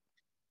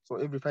 So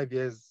every 5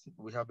 years,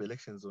 we have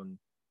elections on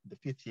the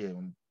 5th year,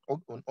 on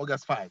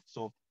August 5.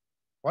 So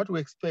what we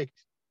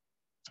expect,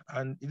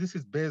 and this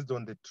is based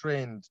on the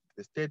trend,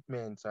 the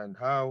statements, and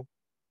how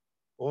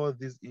all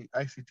these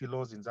ICT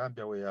laws in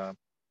Zambia were,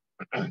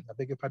 I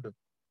beg your pardon,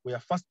 were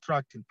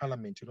fast-tracked in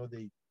parliament. You know,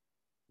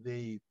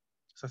 they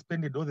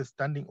suspended all the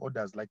standing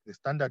orders, like the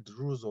standard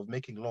rules of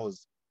making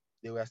laws.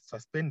 They were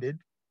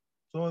suspended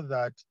so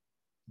that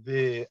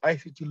the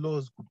ICT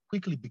laws could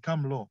quickly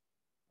become law.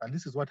 And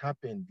this is what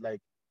happened.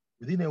 Like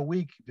within a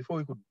week, before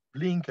we could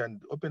blink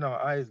and open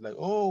our eyes, like,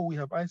 oh, we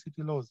have ICT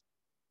laws.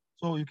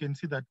 So you can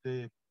see that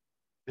there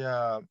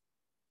are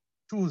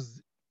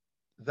tools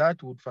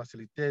that would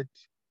facilitate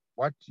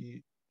what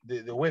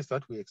the ways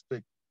that we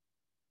expect.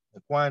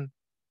 Like one,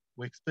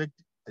 we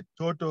expect a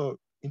total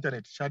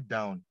internet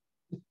shutdown.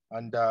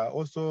 And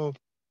also,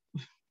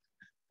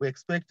 we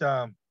expect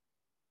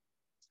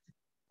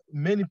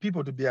many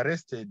people to be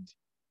arrested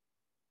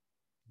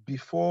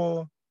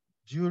before,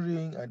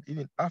 during, and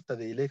even after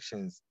the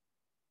elections.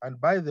 And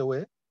by the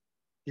way,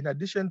 in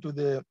addition to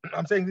the,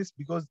 I'm saying this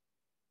because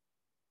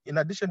in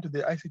addition to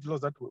the ICT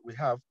laws that we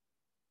have,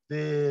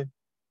 the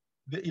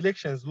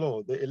elections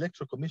law, the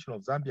Electoral Commission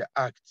of Zambia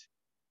Act,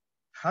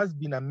 has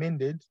been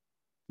amended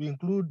to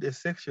include a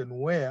section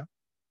where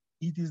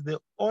it is the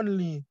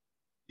only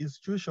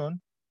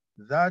institution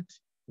that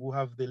will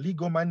have the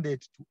legal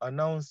mandate to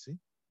announce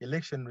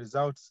election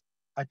results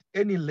at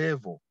any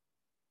level.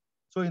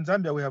 So in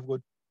Zambia, we have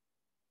got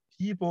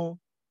people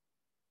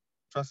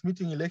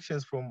transmitting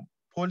elections from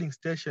polling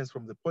stations,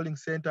 from the polling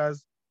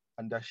centers,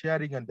 and they're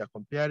sharing and they're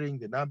comparing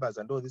the numbers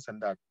and all this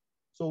and that.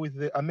 So with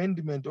the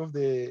amendment of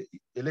the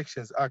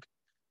Elections Act,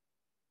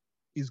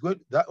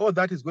 all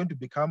that is going to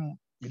become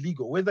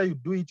illegal, whether you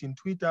do it in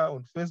Twitter,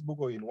 on Facebook,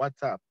 or in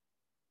WhatsApp.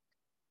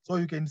 So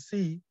you can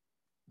see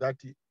that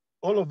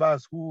all of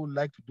us who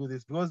like to do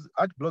this, because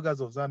at Bloggers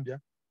of Zambia,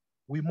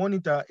 we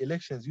monitor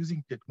elections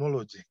using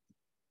technology.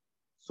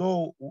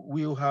 So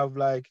we'll have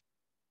like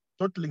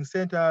totaling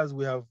centers,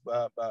 we have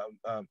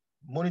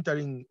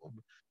monitoring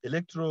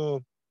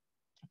electoral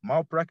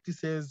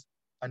malpractices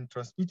and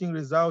transmitting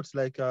results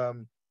like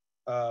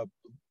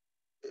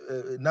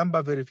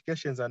number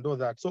verifications and all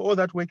that. So all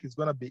that work is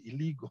going to be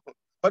illegal,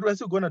 but we're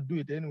still going to do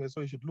it anyway.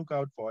 So you should look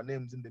out for our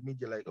names in the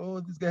media like, oh,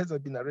 these guys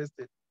have been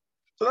arrested.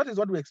 So that is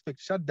what we expect: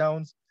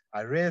 shutdowns,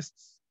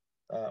 arrests,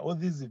 all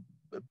these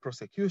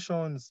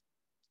prosecutions.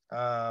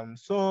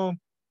 So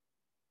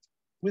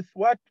with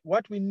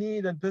what we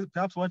need and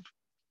perhaps what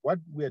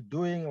we are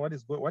doing, what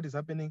is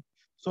happening.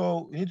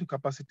 So we need to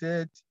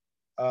capacitate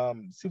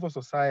civil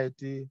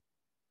society,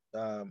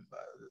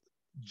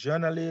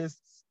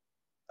 journalists,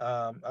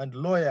 and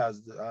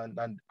lawyers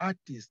and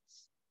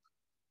artists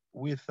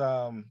with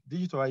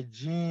digital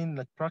hygiene,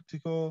 like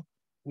practical.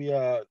 We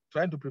are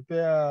trying to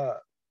prepare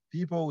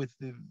people with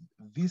the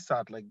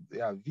VSAT, like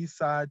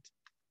VSAT.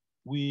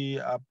 We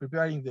are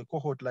preparing the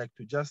cohort like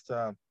to just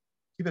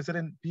keep a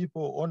certain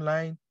people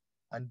online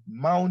and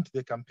mount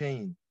the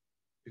campaign,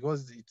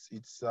 because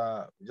it's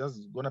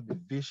just gonna be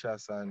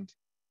vicious, and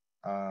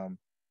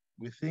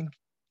we think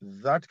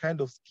that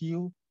kind of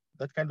skill,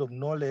 that kind of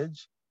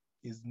knowledge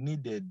is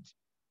needed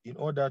in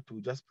order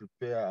to just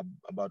prepare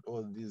about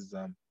all these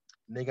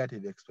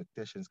negative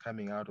expectations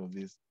coming out of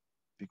this,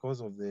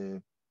 because of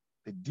the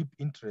deep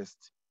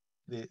interest,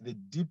 the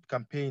deep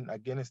campaign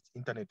against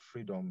internet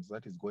freedoms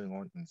that is going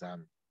on in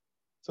Zambia.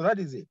 So that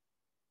is it.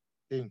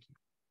 Thank you.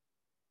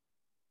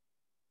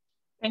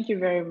 Thank you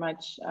very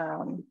much.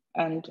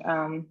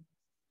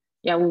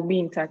 Yeah, we'll be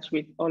in touch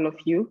with all of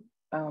you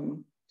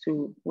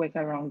to work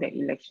around the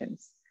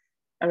elections.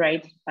 All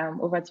right,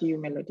 over to you,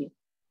 Melody.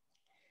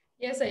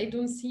 Yes, I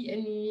don't see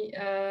any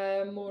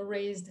more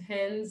raised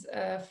hands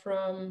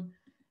from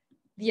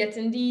the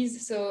attendees.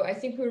 So I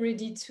think we're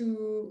ready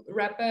to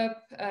wrap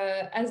up.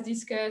 As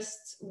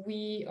discussed,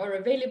 we are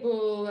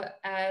available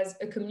as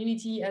a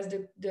community, as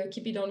the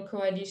Keep It On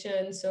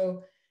Coalition.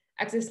 So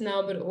Access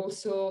Now, but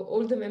also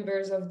all the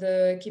members of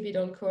the Keep It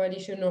On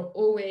Coalition are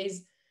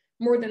always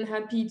more than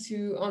happy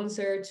to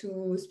answer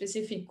to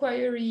specific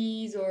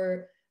queries,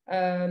 or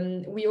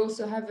we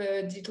also have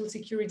a digital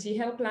security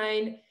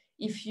helpline.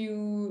 If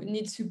you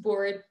need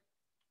support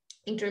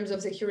in terms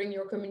of securing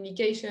your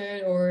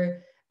communication,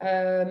 or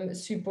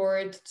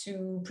support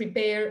to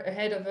prepare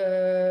ahead of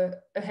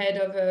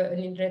an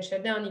internet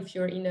shutdown, if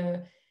you're in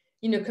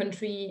a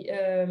country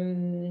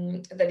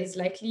that is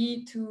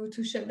likely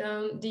to shut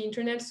down the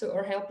internet. So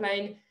our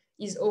helpline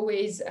is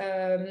always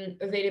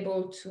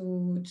available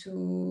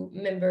to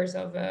members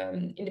of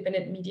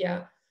independent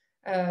media,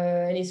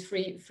 and it's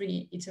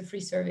free. It's a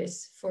free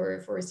service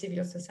for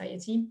civil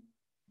society.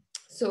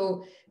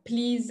 So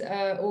please,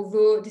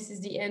 although this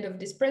is the end of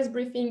this press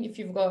briefing, if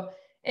you've got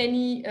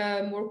any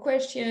more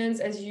questions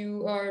as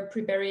you are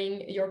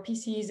preparing your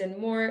PCs and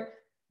more,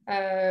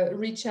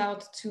 reach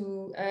out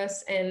to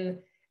us, and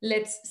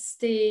let's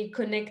stay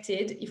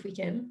connected if we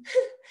can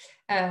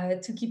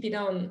to keep it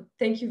on.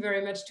 Thank you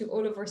very much to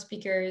all of our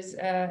speakers,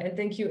 and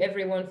thank you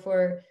everyone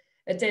for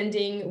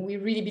attending. We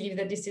really believe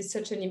that this is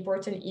such an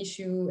important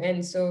issue,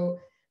 and so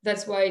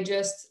that's why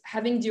just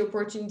having the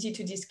opportunity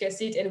to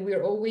discuss it, and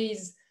we're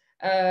always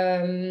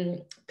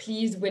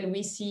pleased when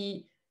we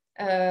see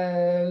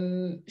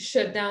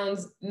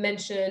shutdowns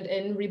mentioned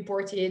and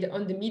reported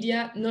on the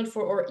media, not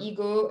for our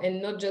ego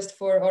and not just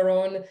for our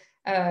own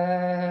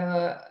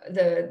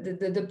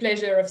the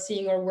pleasure of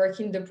seeing our work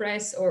in the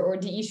press, or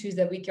the issues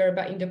that we care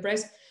about in the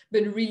press,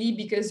 but really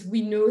because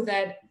we know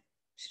that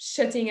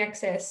shutting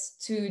access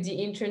to the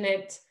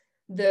internet,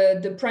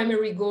 the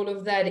primary goal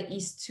of that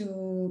is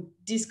to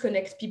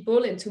disconnect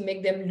people and to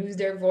make them lose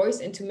their voice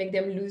and to make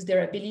them lose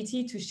their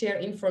ability to share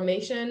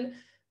information,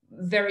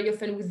 very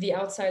often with the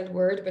outside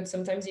world, but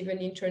sometimes even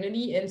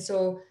internally. And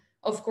so,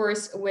 of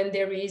course, when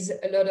there is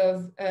a lot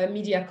of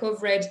media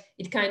coverage,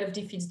 it kind of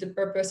defeats the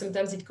purpose.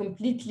 Sometimes it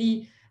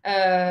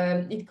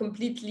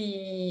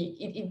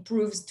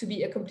proves to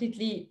be a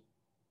completely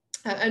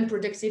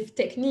unproductive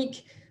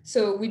technique.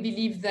 So we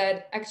believe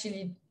that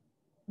actually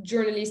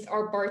journalists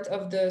are part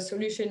of the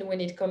solution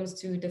when it comes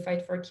to the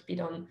fight for Keep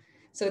It On.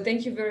 So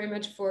thank you very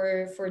much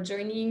for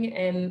joining,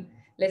 and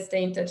let's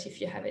stay in touch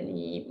if you have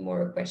any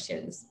more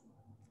questions.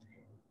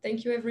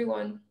 Thank you,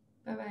 everyone.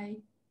 Bye-bye.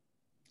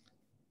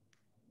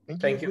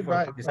 Thank you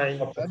for this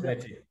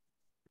opportunity.